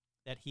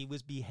that he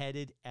was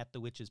beheaded at the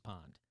Witch's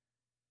Pond.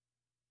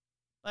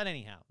 But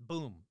anyhow,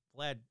 boom,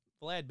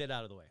 Vlad bit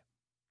out of the way.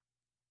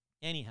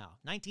 Anyhow,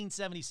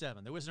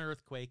 1977, there was an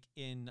earthquake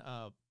in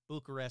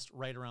Bucharest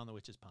right around the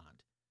Witch's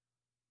Pond.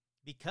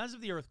 Because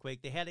of the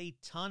earthquake, they had a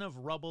ton of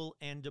rubble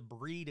and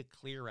debris to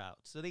clear out.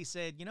 So they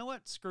said, you know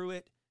what, screw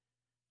it.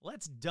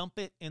 Let's dump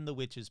it in the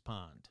Witch's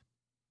Pond.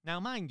 Now,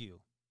 mind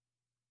you,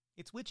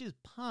 it's Witch's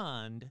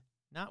Pond,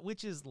 not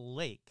Witch's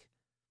Lake.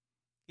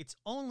 It's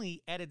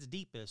only at its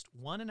deepest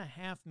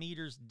 1.5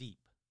 meters deep.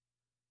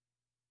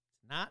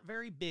 It's not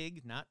very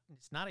big.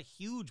 It's not a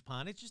huge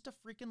pond. It's just a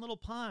freaking little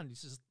pond.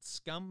 It's just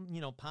scum,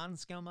 pond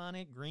scum on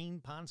it,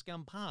 green pond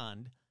scum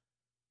pond.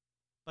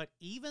 But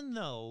even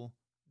though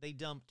they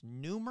dumped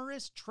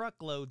numerous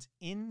truckloads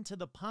into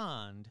the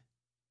pond,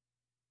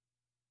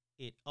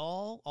 it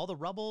all the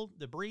rubble,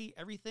 debris,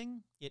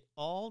 everything, it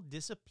all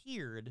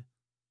disappeared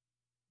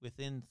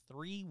within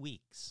 3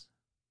 weeks.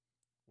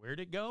 Where'd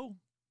it go?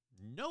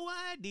 No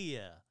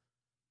idea.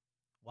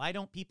 Why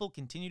don't people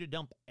continue to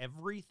dump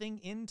everything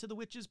into the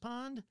Witch's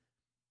Pond?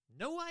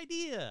 No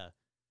idea.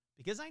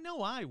 Because I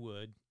know I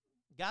would.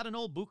 Got an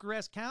old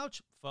Bucharest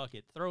couch? Fuck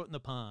it. Throw it in the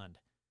pond.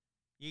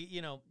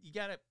 You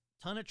got a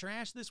ton of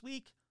trash this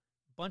week?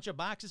 Bunch of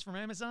boxes from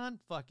Amazon?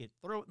 Fuck it.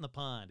 Throw it in the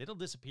pond. It'll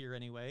disappear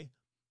anyway.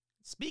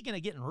 Speaking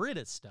of getting rid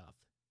of stuff,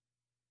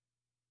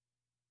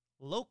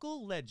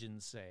 local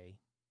legends say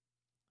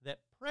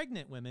that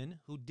pregnant women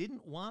who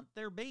didn't want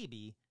their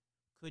baby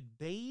could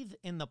bathe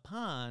in the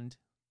pond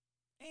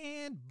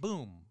and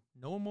boom,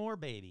 no more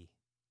baby.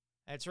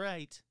 That's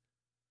right.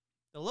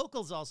 The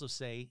locals also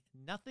say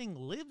nothing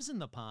lives in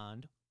the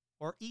pond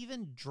or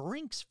even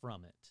drinks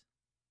from it.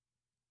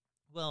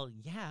 Well,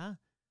 yeah,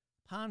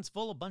 pond's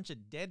full of a bunch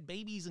of dead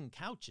babies and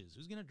couches.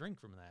 Who's going to drink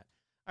from that?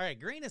 All right,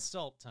 grain of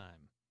salt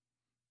time.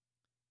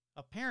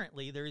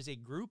 Apparently, there is a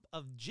group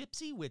of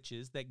gypsy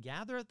witches that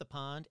gather at the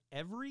pond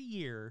every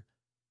year,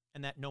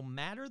 and that no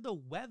matter the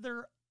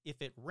weather,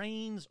 if it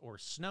rains or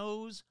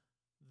snows,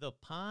 the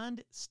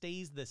pond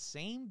stays the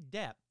same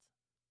depth,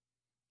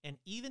 and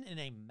even in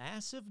a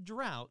massive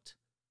drought,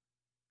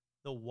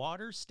 the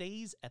water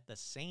stays at the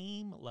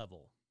same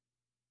level.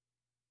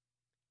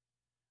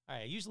 All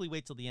right, I usually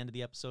wait till the end of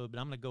the episode, but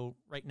I'm going to go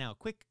right now.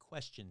 Quick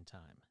question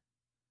time.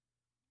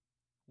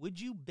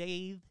 Would you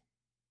bathe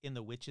in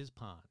the witch's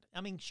pond? I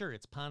mean, sure,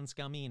 it's pond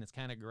scummy and it's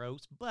kind of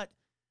gross, but,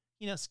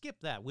 skip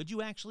that. Would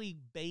you actually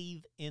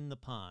bathe in the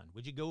pond?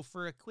 Would you go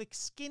for a quick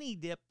skinny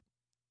dip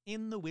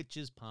in the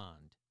witch's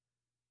pond?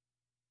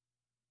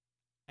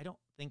 I don't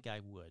think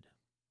I would.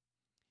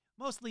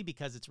 Mostly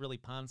because it's really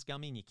pond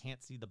scummy and you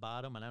can't see the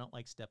bottom, and I don't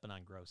like stepping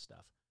on gross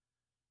stuff.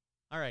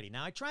 Alrighty,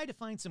 now I tried to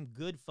find some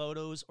good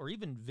photos or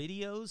even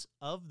videos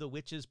of the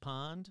witch's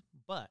pond,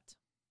 but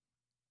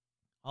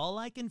all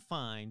I can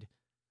find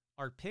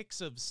are pics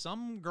of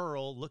some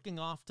girl looking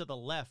off to the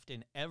left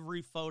in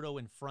every photo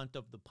in front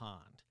of the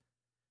pond.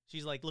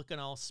 She's like looking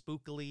all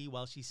spookily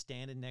while she's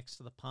standing next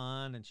to the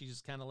pond, and she's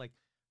just kind of like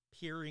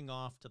peering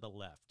off to the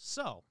left.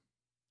 So,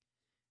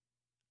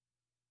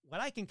 what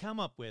I can come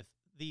up with,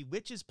 the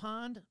witch's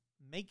pond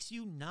makes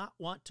you not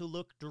want to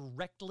look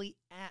directly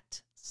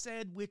at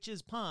said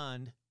witch's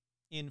pond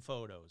in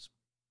photos.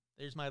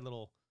 There's my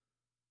little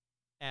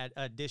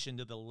addition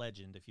to the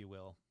legend, if you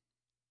will.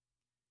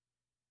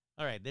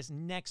 All right, this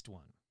next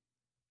one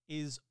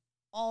is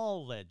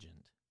all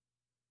legend.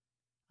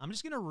 I'm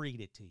just going to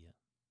read it to you.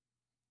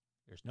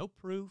 There's no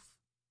proof.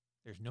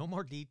 There's no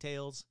more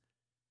details.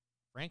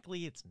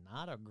 Frankly, it's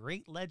not a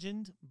great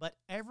legend, but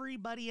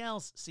everybody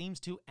else seems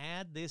to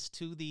add this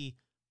to the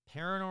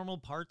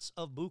paranormal parts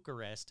of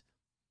Bucharest.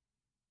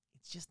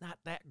 It's just not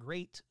that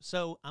great,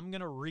 so I'm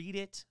going to read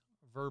it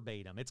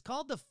verbatim. It's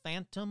called the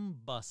Phantom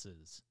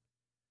Buses.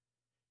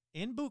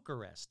 In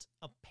Bucharest,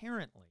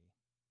 apparently,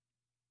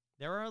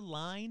 there are a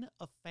line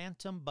of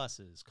phantom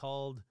buses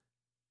called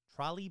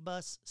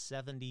Trolleybus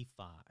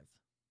 75.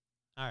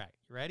 All right,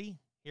 you ready?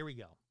 Here we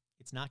go.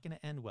 It's not going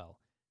to end well.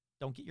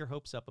 Don't get your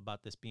hopes up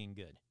about this being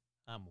good.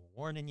 I'm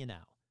warning you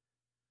now.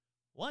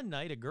 One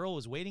night, a girl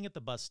was waiting at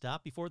the bus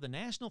stop before the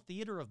National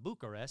Theater of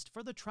Bucharest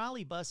for the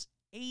Trolleybus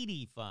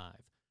 85,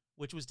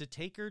 which was to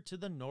take her to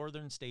the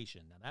northern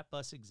station. Now, that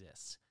bus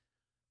exists.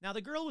 Now,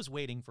 the girl was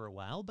waiting for a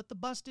while, but the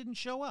bus didn't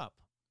show up.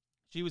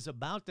 She was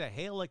about to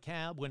hail a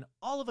cab when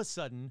all of a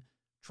sudden,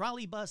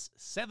 Trolleybus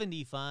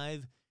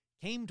 75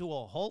 came to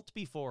a halt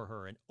before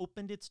her and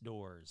opened its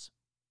doors.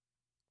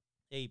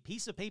 A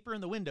piece of paper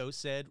in the window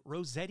said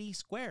Rossetti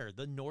Square,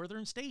 the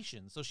northern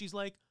station. So she's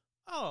like,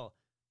 oh,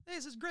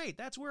 this is great.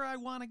 That's where I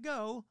want to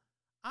go.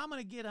 I'm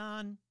going to get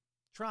on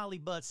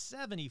Trolleybus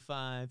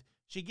 75.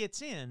 She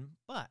gets in,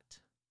 but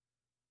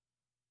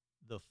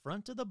the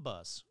front of the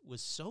bus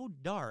was so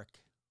dark,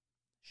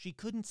 she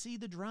couldn't see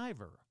the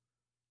driver.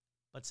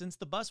 But since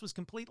the bus was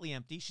completely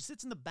empty, she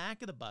sits in the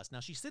back of the bus. Now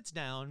she sits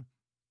down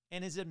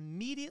and is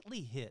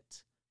immediately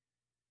hit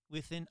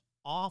with an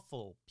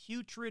awful,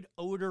 putrid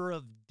odor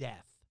of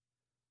death.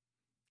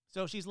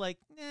 So she's like,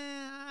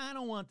 I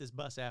don't want this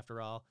bus after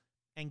all,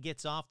 and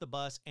gets off the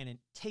bus and it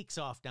takes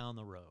off down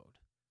the road.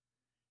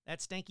 That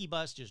stanky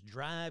bus just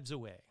drives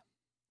away.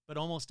 But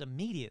almost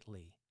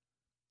immediately,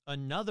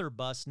 another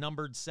bus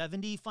numbered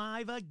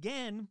 75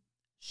 again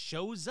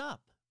shows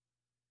up.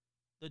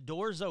 The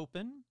doors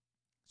open,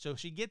 so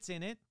she gets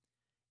in it,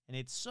 and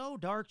it's so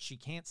dark she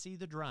can't see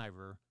the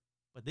driver,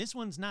 but this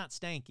one's not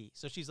stanky.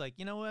 So she's like,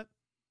 you know what?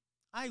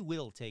 I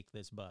will take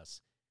this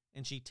bus.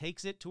 And she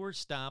takes it to her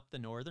stop, the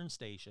northern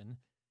station.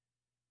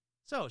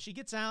 So she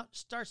gets out,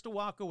 starts to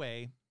walk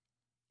away,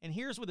 and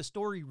here's where the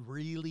story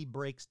really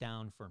breaks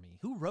down for me.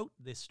 Who wrote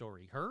this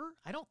story? Her?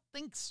 I don't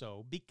think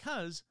so,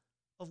 because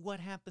of what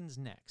happens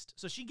next.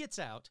 So she gets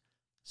out,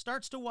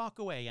 starts to walk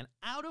away, and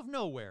out of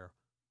nowhere,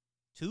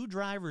 two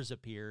drivers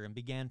appear and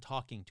began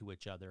talking to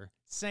each other,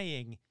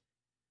 saying,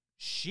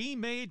 "She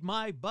made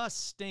my bus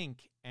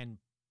stink," and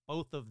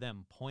both of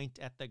them point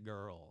at the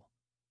girl.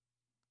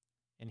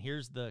 And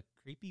here's the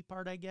creepy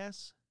part, I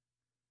guess.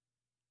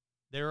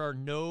 There are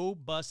no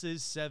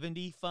buses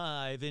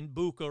 75 in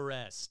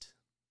Bucharest.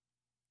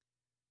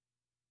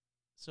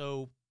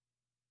 So,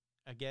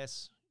 I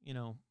guess,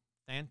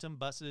 phantom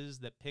buses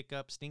that pick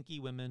up stinky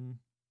women.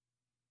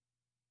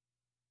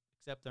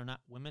 Except they're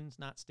not, women's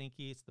not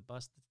stinky, it's the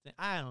bus that's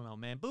I don't know,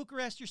 man.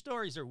 Bucharest, your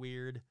stories are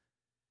weird.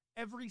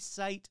 Every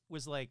site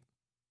was like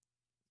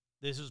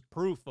This is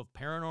proof of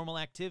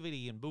paranormal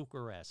activity in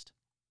Bucharest.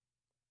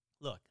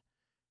 Look,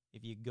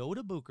 if you go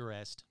to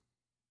Bucharest,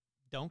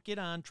 don't get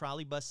on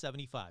trolley bus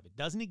 75. It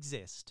doesn't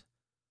exist.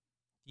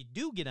 If you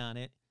do get on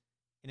it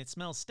and it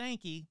smells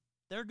stanky,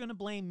 they're going to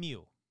blame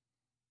you.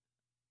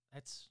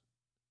 That's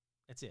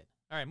it.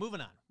 All right,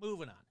 moving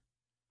on.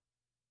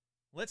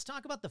 Let's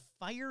talk about the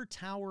fire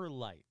tower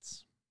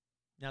lights.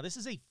 Now, this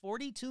is a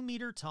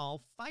 42-meter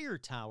tall fire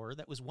tower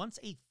that was once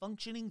a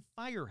functioning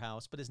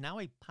firehouse, but is now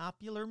a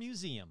popular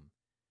museum.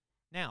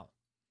 Now,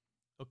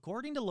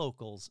 according to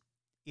locals,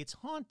 it's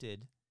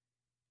haunted,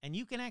 and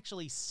you can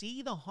actually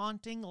see the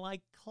haunting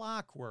like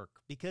clockwork,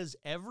 because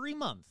every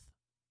month,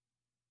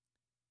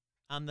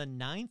 on the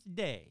 9th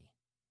day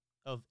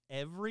of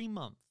every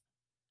month,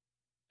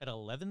 at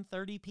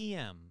 11:30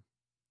 p.m.,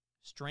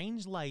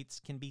 strange lights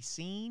can be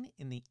seen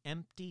in the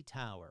empty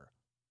tower.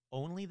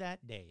 Only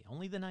that day,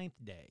 only the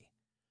 9th day.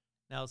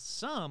 Now,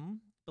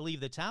 some believe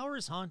the tower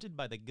is haunted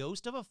by the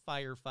ghost of a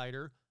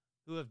firefighter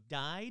who have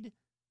died,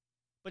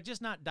 but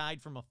just not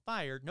died from a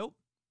fire. Nope,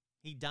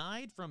 he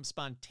died from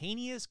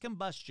spontaneous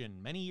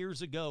combustion many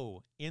years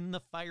ago in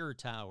the fire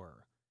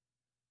tower.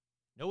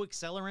 No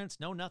accelerants,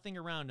 no nothing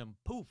around him.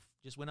 Poof,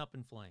 just went up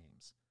in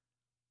flames.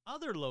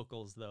 Other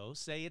locals, though,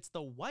 say it's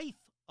the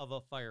wife of a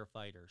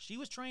firefighter. She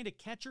was trying to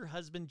catch her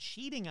husband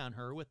cheating on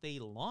her with a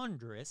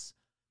laundress,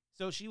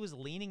 so she was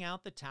leaning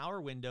out the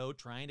tower window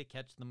trying to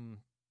catch them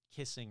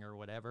kissing or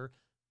whatever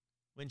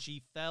when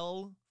she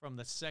fell from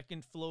the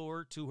 2nd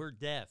floor to her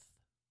death.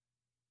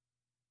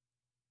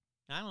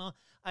 I don't know.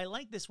 I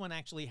like this one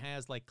actually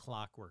has like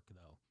clockwork,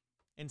 though.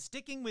 And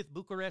sticking with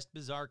Bucharest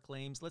bizarre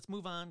claims, let's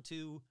move on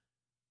to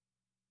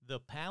the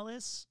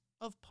Palace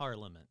of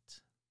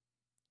Parliament,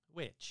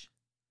 which,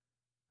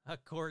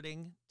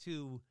 according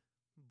to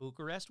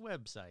Bucharest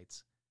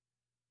websites,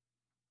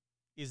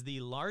 is the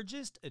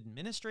largest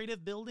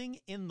administrative building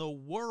in the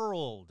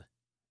world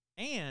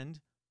and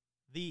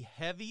the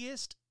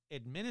heaviest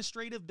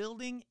administrative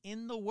building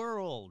in the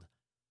world.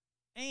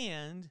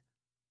 And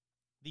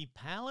the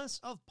Palace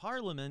of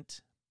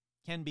Parliament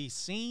can be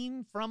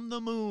seen from the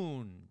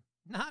moon.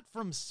 Not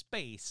from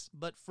space,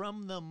 but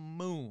from the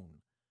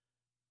moon.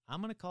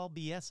 I'm going to call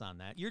BS on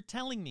that. You're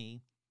telling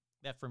me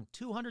that from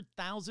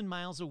 200,000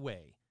 miles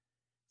away,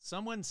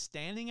 someone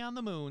standing on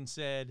the moon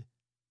said,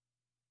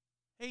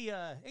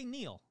 Hey,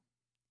 Neil,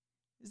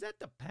 is that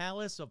the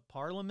Palace of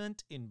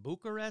Parliament in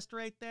Bucharest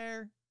right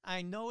there?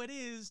 I know it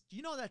is. Do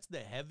you know that's the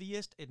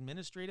heaviest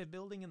administrative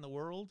building in the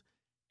world?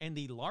 And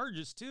the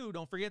largest, too.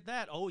 Don't forget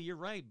that. Oh, you're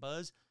right,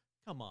 Buzz.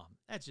 Come on.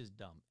 That's just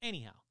dumb.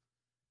 Anyhow,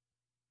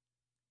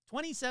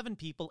 27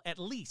 people, at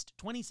least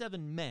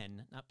 27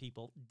 men, not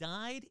people,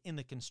 died in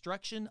the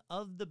construction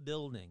of the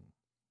building.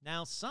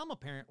 Now, some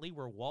apparently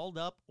were walled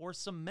up or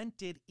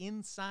cemented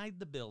inside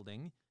the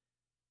building.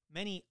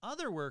 Many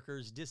other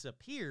workers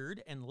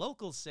disappeared, and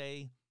locals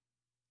say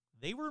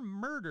they were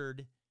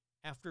murdered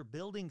after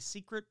building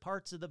secret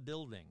parts of the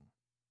building.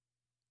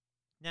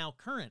 Now,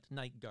 current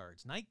night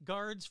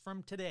guards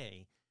from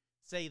today,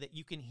 say that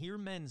you can hear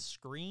men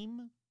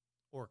scream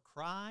or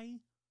cry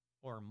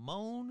or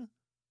moan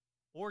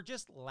or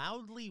just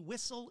loudly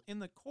whistle in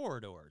the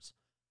corridors.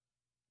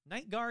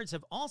 Night guards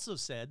have also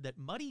said that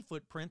muddy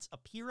footprints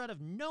appear out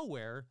of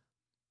nowhere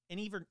and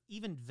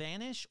even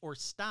vanish or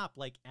stop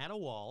like at a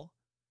wall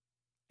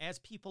as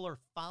people are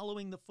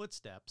following the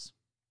footsteps.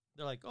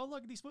 They're like, oh,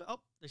 look at these. Oh,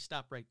 they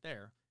stop right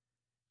there.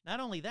 Not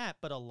only that,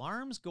 but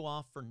alarms go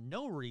off for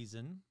no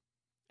reason.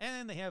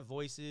 And they have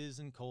voices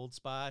and cold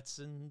spots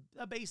and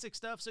basic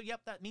stuff. So,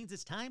 yep, that means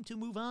it's time to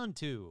move on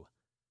to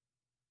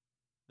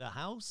the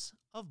House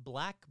of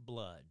Black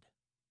Blood.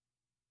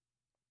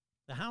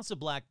 The House of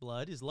Black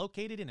Blood is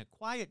located in a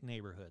quiet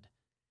neighborhood.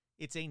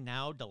 It's a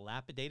now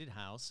dilapidated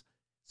house.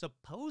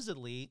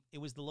 Supposedly, it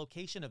was the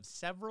location of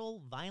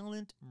several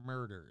violent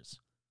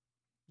murders.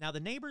 Now, the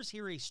neighbors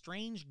hear a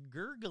strange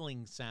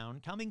gurgling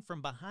sound coming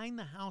from behind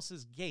the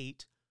house's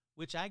gate,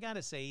 which I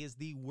gotta say is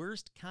the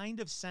worst kind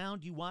of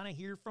sound you want to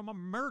hear from a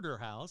murder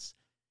house.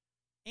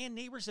 And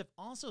neighbors have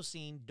also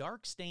seen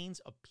dark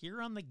stains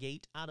appear on the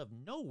gate out of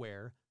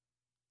nowhere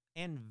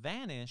and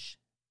vanish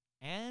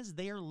as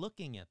they are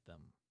looking at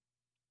them.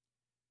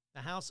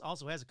 The house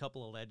also has a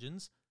couple of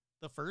legends.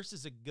 The first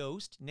is a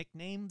ghost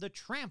nicknamed the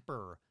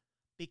Tramper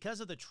because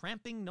of the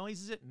tramping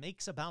noises it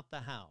makes about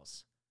the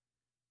house.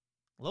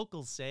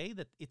 Locals say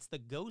that it's the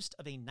ghost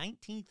of a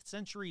 19th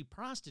century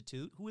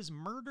prostitute who was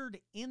murdered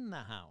in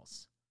the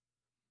house.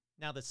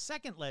 Now, the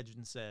second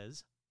legend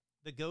says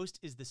the ghost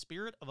is the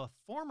spirit of a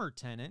former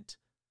tenant,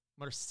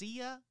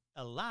 Mircea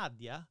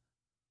Eladia,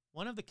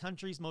 one of the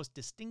country's most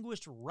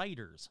distinguished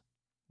writers.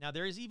 Now,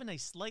 there is even a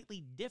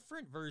slightly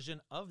different version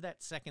of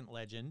that second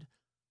legend,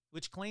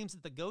 which claims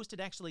that the ghost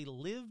had actually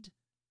lived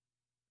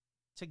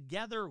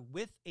together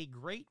with a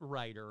great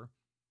writer,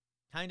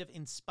 kind of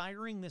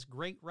inspiring this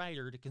great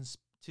writer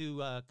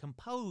to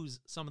compose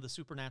some of the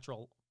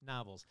supernatural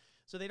novels.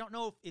 So they don't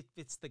know if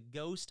it's the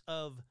ghost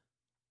of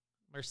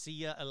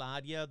Mircea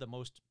Eladia, the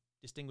most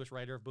distinguished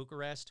writer of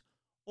Bucharest,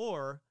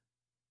 or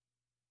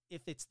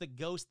if it's the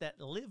ghost that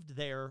lived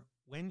there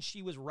when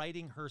she was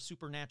writing her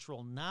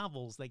supernatural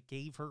novels that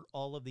gave her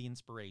all of the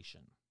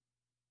inspiration.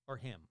 Or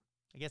him.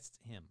 I guess it's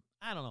him.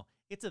 I don't know.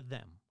 It's a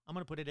them. I'm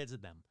going to put it as a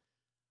them.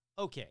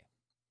 Okay.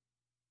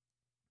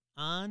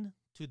 On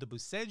to the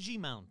Buseji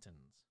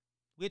Mountains,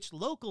 which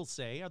locals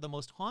say are the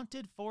most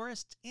haunted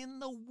forests in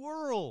the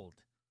world.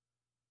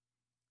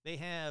 They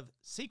have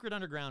secret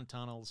underground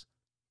tunnels,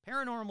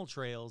 paranormal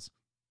trails,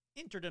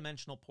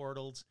 interdimensional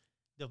portals,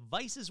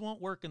 devices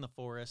won't work in the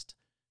forest,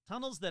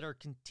 tunnels that are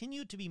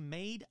continued to be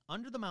made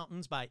under the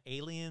mountains by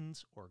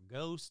aliens or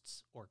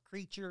ghosts or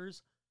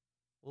creatures.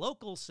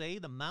 Locals say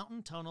the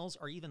mountain tunnels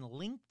are even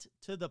linked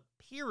to the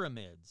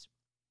pyramids.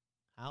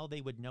 How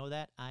they would know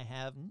that, I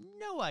have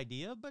no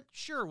idea, but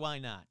sure, why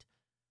not?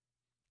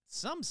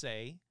 Some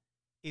say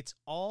it's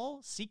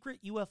all secret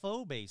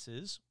UFO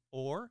bases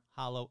or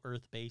hollow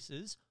earth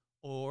bases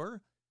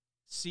or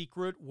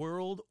secret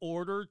world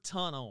order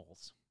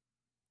tunnels.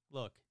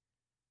 Look,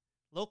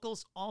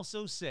 locals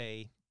also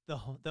say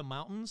the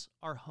mountains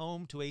are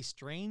home to a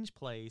strange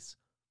place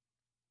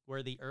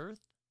where the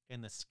earth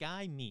and the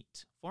sky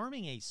meet,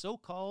 forming a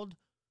so-called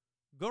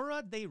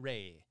Gora de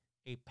Rey,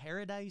 a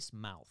paradise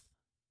mouth.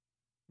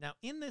 Now,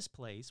 in this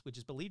place, which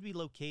is believed to be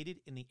located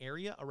in the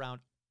area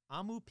around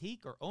Amu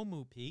Peak or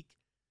Omu Peak,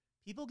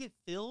 people get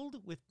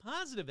filled with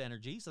positive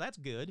energy, so that's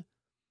good.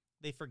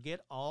 They forget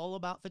all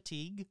about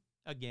fatigue,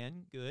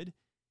 again, good,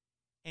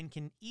 and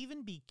can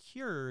even be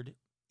cured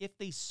if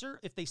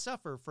they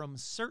suffer from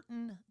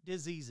certain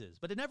diseases.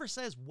 But it never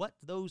says what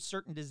those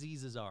certain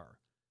diseases are.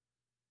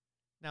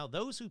 Now,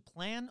 those who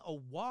plan a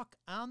walk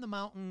on the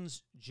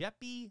mountain's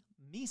Jepi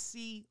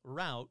Misi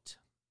route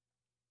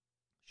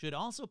should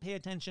also pay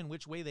attention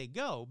which way they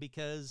go,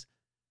 because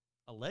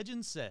a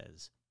legend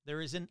says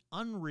there is an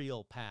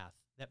unreal path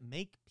that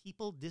make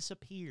people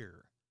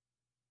disappear.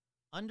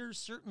 Under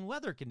certain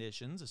weather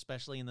conditions,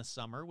 especially in the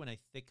summer when a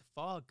thick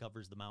fog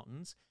covers the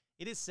mountains,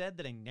 it is said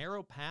that a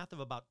narrow path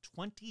of about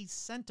 20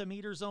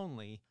 centimeters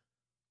only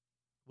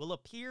will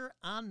appear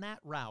on that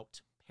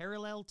route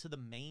parallel to the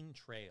main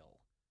trail.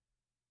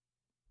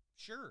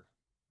 Sure,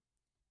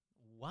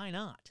 why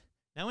not?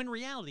 Now, in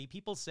reality,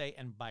 people say,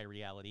 and by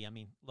reality, I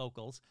mean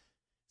locals,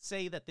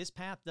 say that this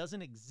path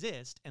doesn't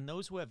exist, and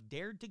those who have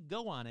dared to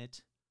go on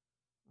it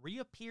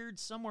reappeared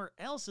somewhere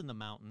else in the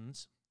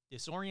mountains,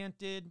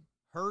 disoriented,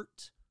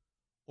 hurt,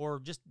 or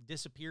just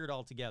disappeared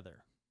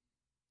altogether.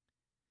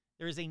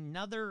 There is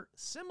another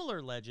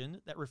similar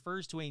legend that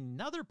refers to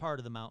another part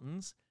of the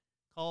mountains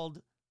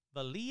called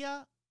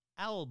Valia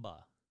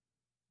Alba.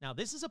 Now,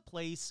 this is a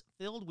place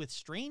filled with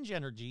strange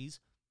energies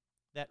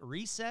that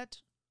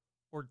reset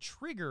or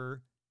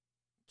trigger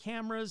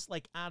cameras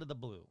like out of the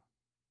blue.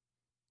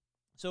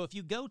 So if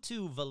you go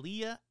to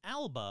Valia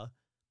Alba,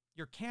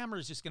 your camera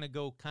is just going to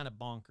go kind of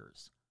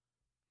bonkers.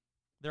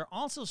 There are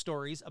also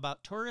stories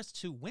about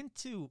tourists who went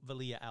to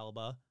Valia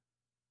Alba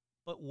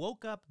but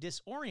woke up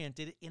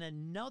disoriented in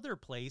another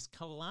place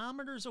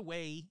kilometers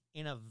away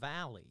in a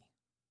valley.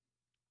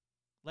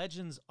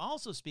 Legends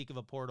also speak of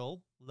a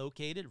portal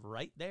located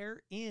right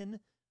there in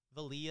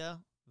Valia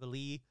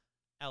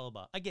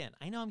Alba. Again,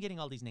 I know I'm getting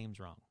all these names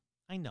wrong.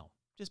 I know.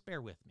 Just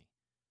bear with me.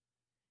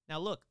 Now,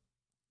 look,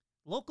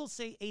 locals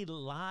say a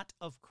lot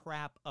of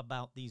crap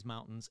about these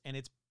mountains, and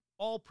it's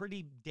all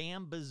pretty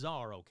damn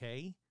bizarre,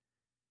 okay?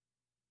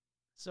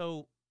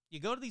 So,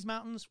 you go to these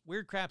mountains,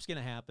 weird crap's going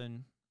to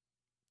happen.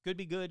 Could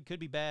be good, could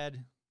be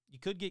bad. You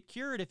could get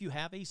cured if you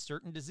have a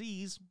certain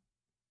disease.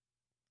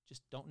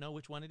 Just don't know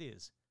which one it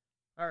is.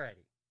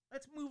 Alrighty,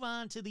 let's move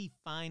on to the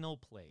final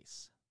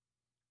place.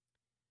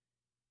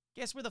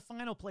 Guess where the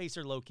final place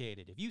are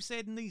located? If you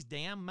said in these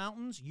damn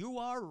mountains, you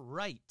are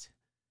right.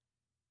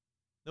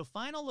 The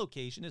final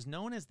location is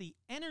known as the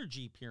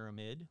Energy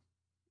Pyramid,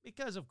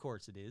 because of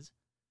course it is.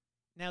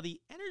 Now,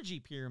 the Energy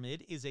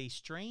Pyramid is a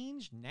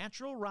strange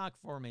natural rock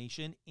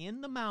formation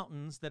in the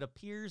mountains that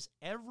appears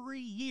every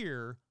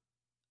year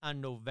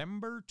on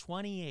November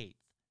 28th.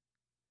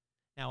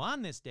 Now,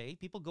 on this day,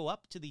 people go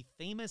up to the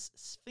famous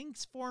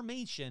Sphinx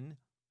Formation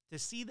to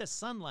see the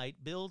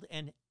sunlight build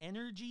an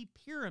energy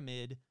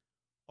pyramid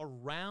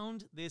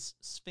around this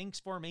Sphinx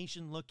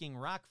Formation-looking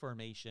rock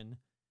formation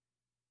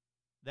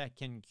that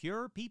can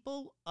cure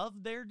people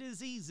of their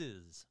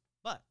diseases.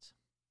 But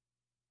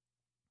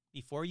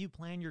before you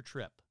plan your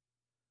trip,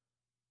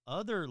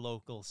 other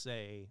locals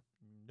say,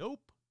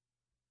 nope.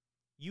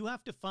 You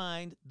have to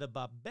find the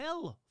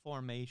Babel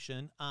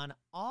Formation on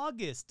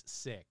August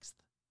 6th.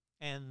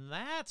 And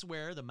that's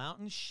where the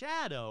mountain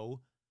shadow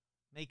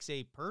makes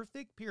a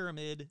perfect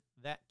pyramid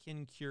that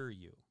can cure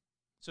you.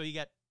 So you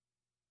got,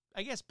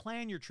 I guess,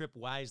 plan your trip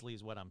wisely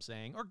is what I'm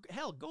saying. Or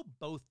hell, go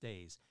both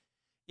days.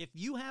 If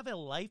you have a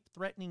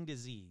life-threatening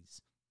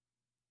disease,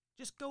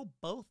 just go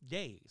both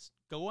days.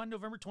 Go on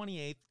November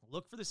 28th,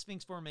 look for the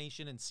Sphinx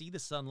Formation, and see the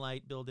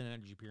sunlight build an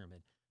energy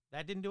pyramid.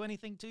 That didn't do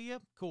anything to you?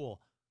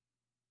 Cool.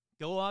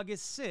 Go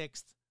August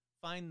 6th,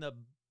 find the,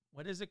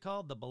 what is it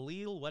called? The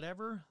Belil,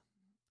 whatever?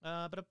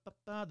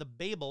 The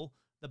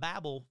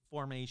Babel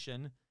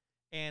Formation,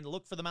 and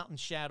look for the mountain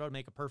shadow to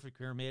make a perfect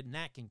pyramid, and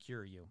that can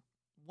cure you.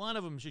 one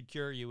of them should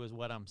cure you is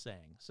what I'm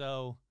saying.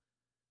 So,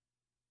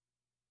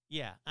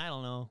 yeah, I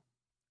don't know.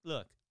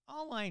 Look,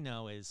 all I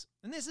know is,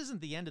 and this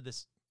isn't the end of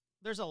this,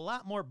 there's a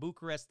lot more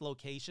Bucharest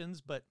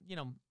locations, but, you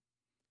know,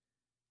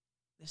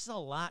 this is a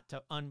lot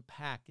to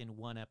unpack in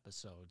one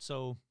episode.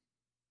 So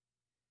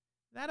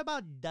that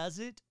about does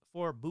it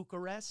for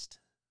Bucharest.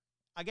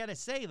 I got to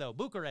say, though,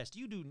 Bucharest,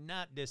 you do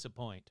not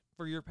disappoint.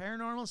 For your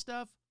paranormal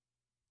stuff,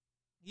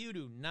 you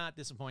do not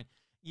disappoint.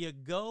 You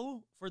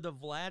go for the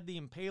Vlad the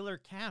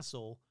Impaler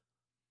Castle,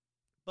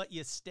 but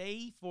you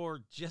stay for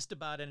just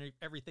about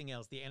everything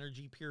else. The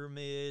energy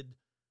pyramid,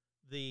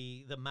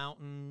 the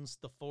mountains,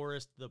 the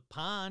forest, the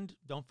pond.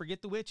 Don't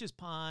forget the Witch's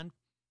Pond.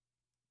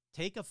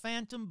 Take a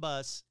phantom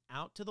bus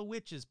out to the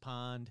Witch's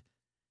Pond.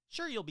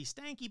 Sure, you'll be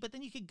stanky, but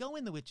then you could go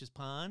in the Witch's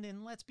Pond,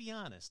 and let's be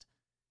honest.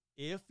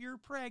 If you're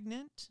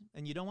pregnant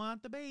and you don't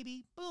want the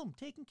baby, boom,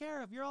 taken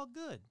care of. You're all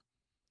good.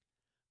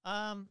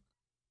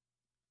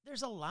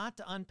 There's a lot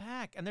to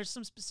unpack, and there's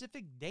some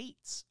specific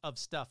dates of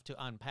stuff to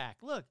unpack.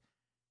 Look,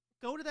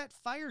 go to that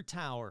fire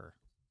tower.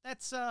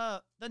 That's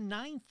the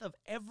 9th of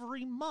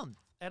every month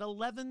at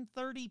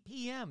 11:30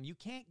 p.m. You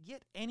can't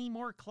get any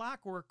more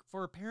clockwork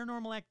for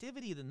paranormal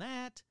activity than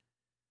that.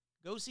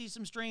 Go see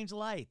some strange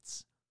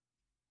lights.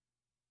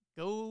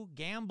 Go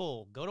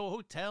gamble. Go to a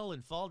hotel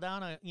and fall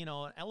down an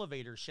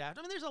elevator shaft.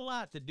 I mean, there's a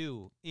lot to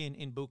do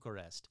in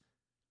Bucharest.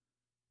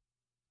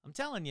 I'm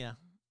telling you,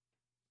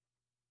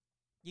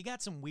 you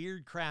got some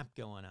weird crap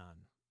going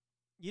on.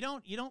 You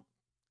don't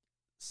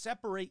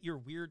separate your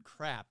weird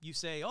crap. You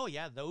say, oh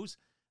yeah,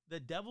 the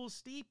Devil's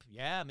Steep.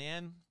 Yeah,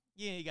 man.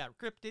 Yeah, you got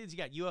cryptids, you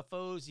got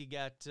UFOs, you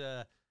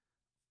got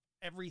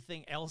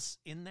everything else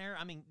in there.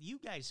 I mean, you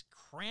guys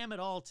cram it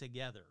all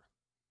together.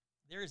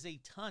 There's a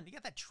ton. You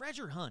got that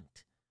treasure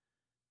hunt.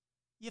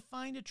 You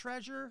find a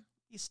treasure,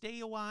 you stay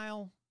a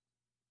while,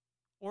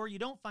 or you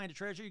don't find a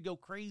treasure, you go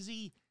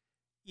crazy,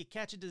 you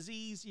catch a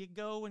disease, you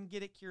go and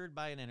get it cured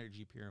by an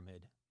energy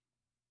pyramid.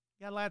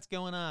 Got lots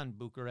going on,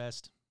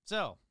 Bucharest.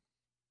 So,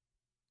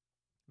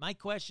 my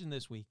question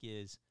this week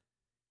is,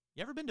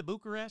 you ever been to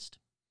Bucharest?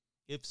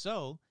 If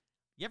so,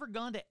 you ever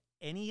gone to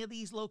any of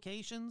these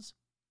locations?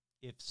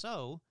 If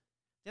so,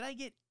 did I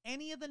get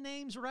any of the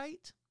names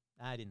right?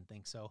 I didn't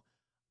think so.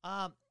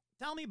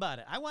 Tell me about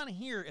it. I want to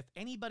hear if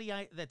anybody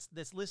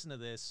that's listened to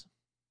this,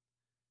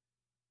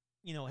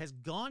 has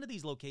gone to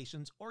these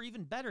locations, or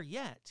even better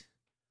yet,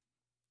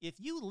 if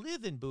you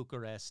live in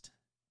Bucharest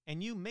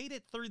and you made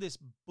it through this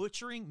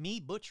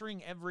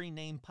butchering every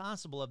name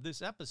possible of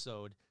this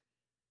episode,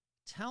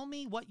 tell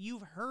me what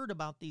you've heard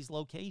about these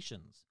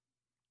locations.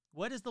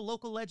 What is the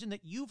local legend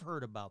that you've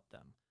heard about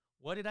them?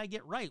 What did I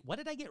get right? What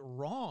did I get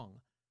wrong?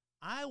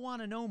 I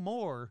want to know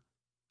more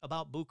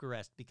about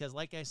Bucharest because,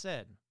 like I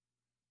said,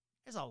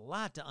 there's a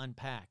lot to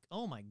unpack.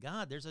 Oh, my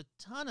God, there's a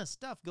ton of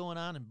stuff going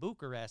on in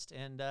Bucharest,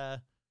 and I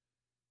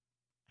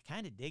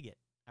kind of dig it.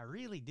 I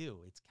really do.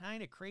 It's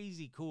kind of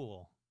crazy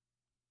cool.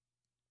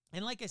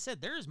 And like I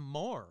said, there's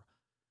more.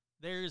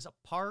 There's a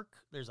park.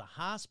 There's a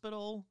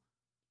hospital.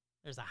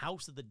 There's a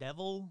house of the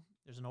devil.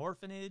 There's an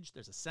orphanage.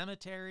 There's a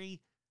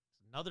cemetery.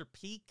 There's another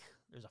peak.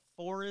 There's a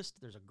forest.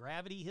 There's a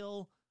gravity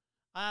hill.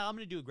 I'm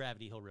going to do a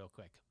gravity hill real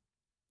quick.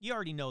 You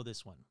already know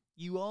this one.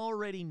 You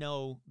already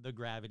know the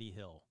gravity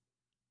hill.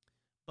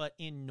 But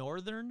in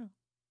northern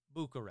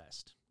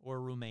Bucharest,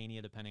 or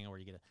Romania, depending on where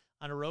you get it,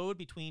 on a road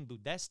between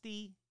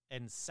Budesti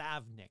and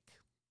Savnik,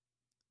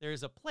 there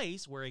is a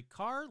place where a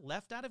car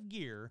left out of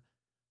gear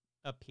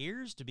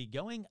appears to be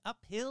going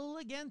uphill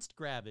against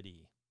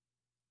gravity.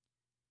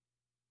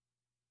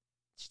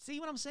 See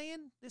what I'm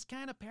saying? This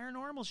kind of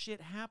paranormal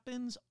shit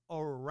happens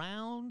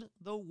around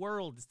the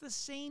world. It's the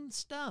same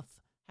stuff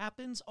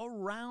happens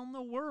around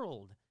the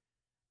world.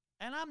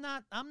 And I'm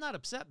not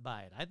upset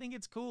by it. I think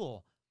it's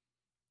cool.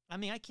 I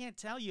mean, I can't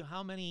tell you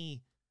how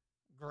many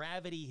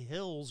gravity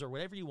hills or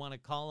whatever you want to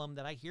call them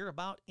that I hear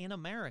about in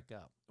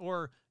America.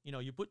 Or,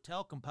 you put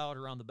talcum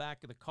powder on the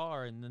back of the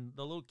car, and then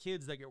the little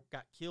kids that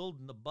got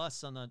killed in the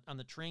bus on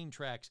the train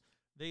tracks,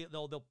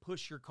 they'll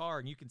push your car,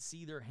 and you can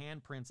see their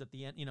handprints at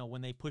the end,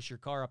 when they push your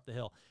car up the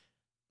hill.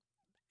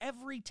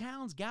 Every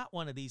town's got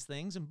one of these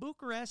things, and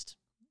Bucharest,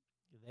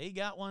 they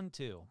got one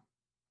too.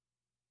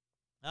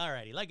 All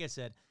righty, like I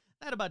said,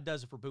 that about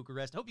does it for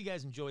Bucharest. Hope you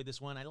guys enjoyed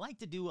this one. I like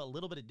to do a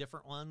little bit of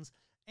different ones.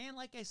 And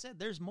like I said,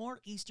 there's more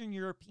Eastern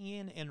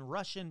European and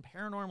Russian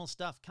paranormal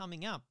stuff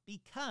coming up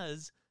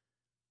because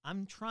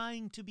I'm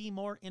trying to be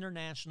more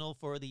international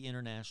for the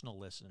international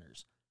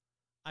listeners.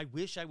 I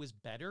wish I was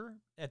better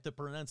at the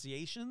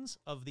pronunciations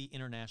of the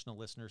international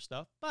listener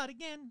stuff. But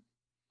again,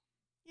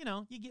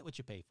 you get what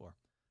you pay for.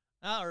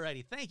 All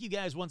righty. Thank you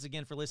guys once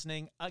again for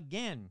listening.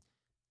 Again,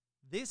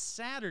 this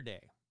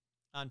Saturday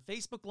on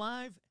Facebook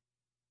Live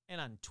and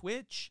on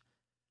Twitch,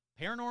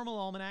 Paranormal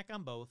Almanac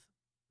on both,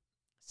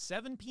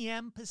 7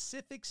 p.m.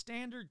 Pacific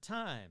Standard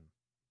Time.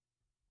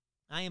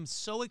 I am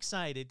so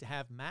excited to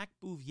have Mac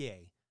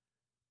Bouvier,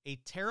 a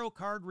tarot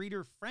card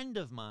reader friend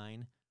of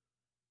mine,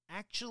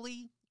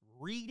 actually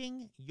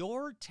reading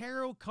your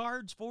tarot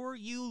cards for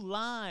you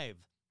live.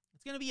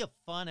 It's going to be a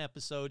fun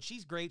episode.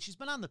 She's great. She's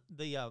been on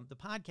the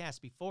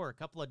podcast before, a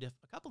couple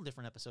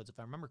different episodes, if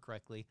I remember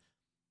correctly.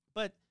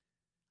 But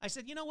I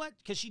said, you know what?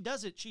 Because she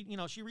does it.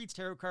 She reads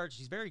tarot cards.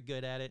 She's very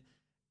good at it.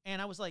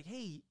 And I was like,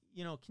 hey,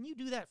 can you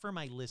do that for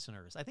my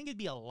listeners? I think it'd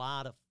be a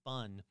lot of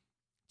fun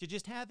to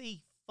just have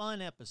a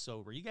fun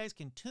episode where you guys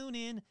can tune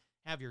in,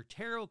 have your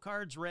tarot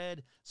cards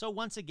read. So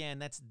once again,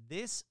 that's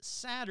this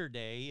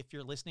Saturday, if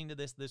you're listening to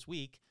this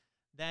week.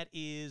 That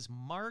is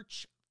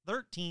March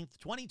 13th,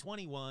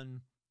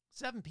 2021,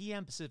 7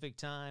 p.m. Pacific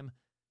time.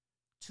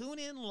 Tune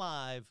in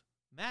live.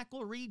 Mac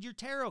will read your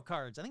tarot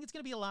cards. I think it's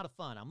going to be a lot of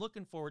fun. I'm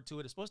looking forward to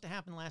it. It's supposed to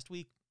happen last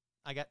week.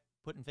 I got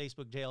put in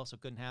Facebook jail, so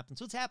it couldn't happen.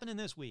 So it's happening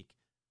this week.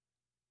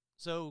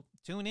 So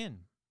tune in.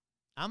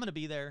 I'm going to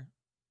be there.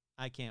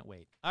 I can't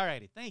wait. All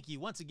righty. Thank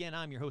you. Once again,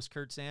 I'm your host,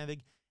 Kurt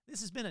Sandvig.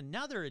 This has been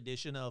another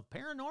edition of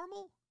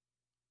Paranormal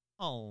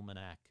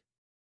Almanac.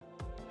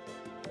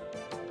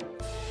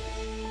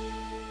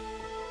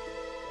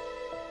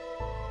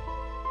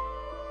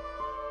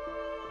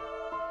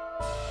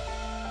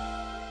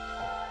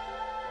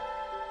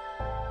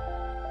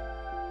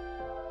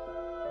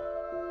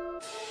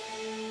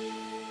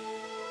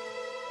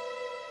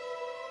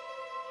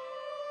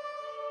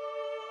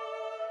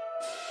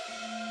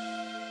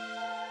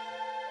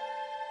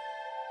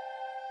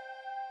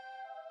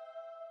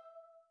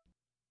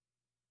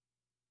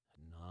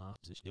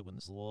 Doing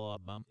this law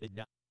bump it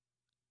down.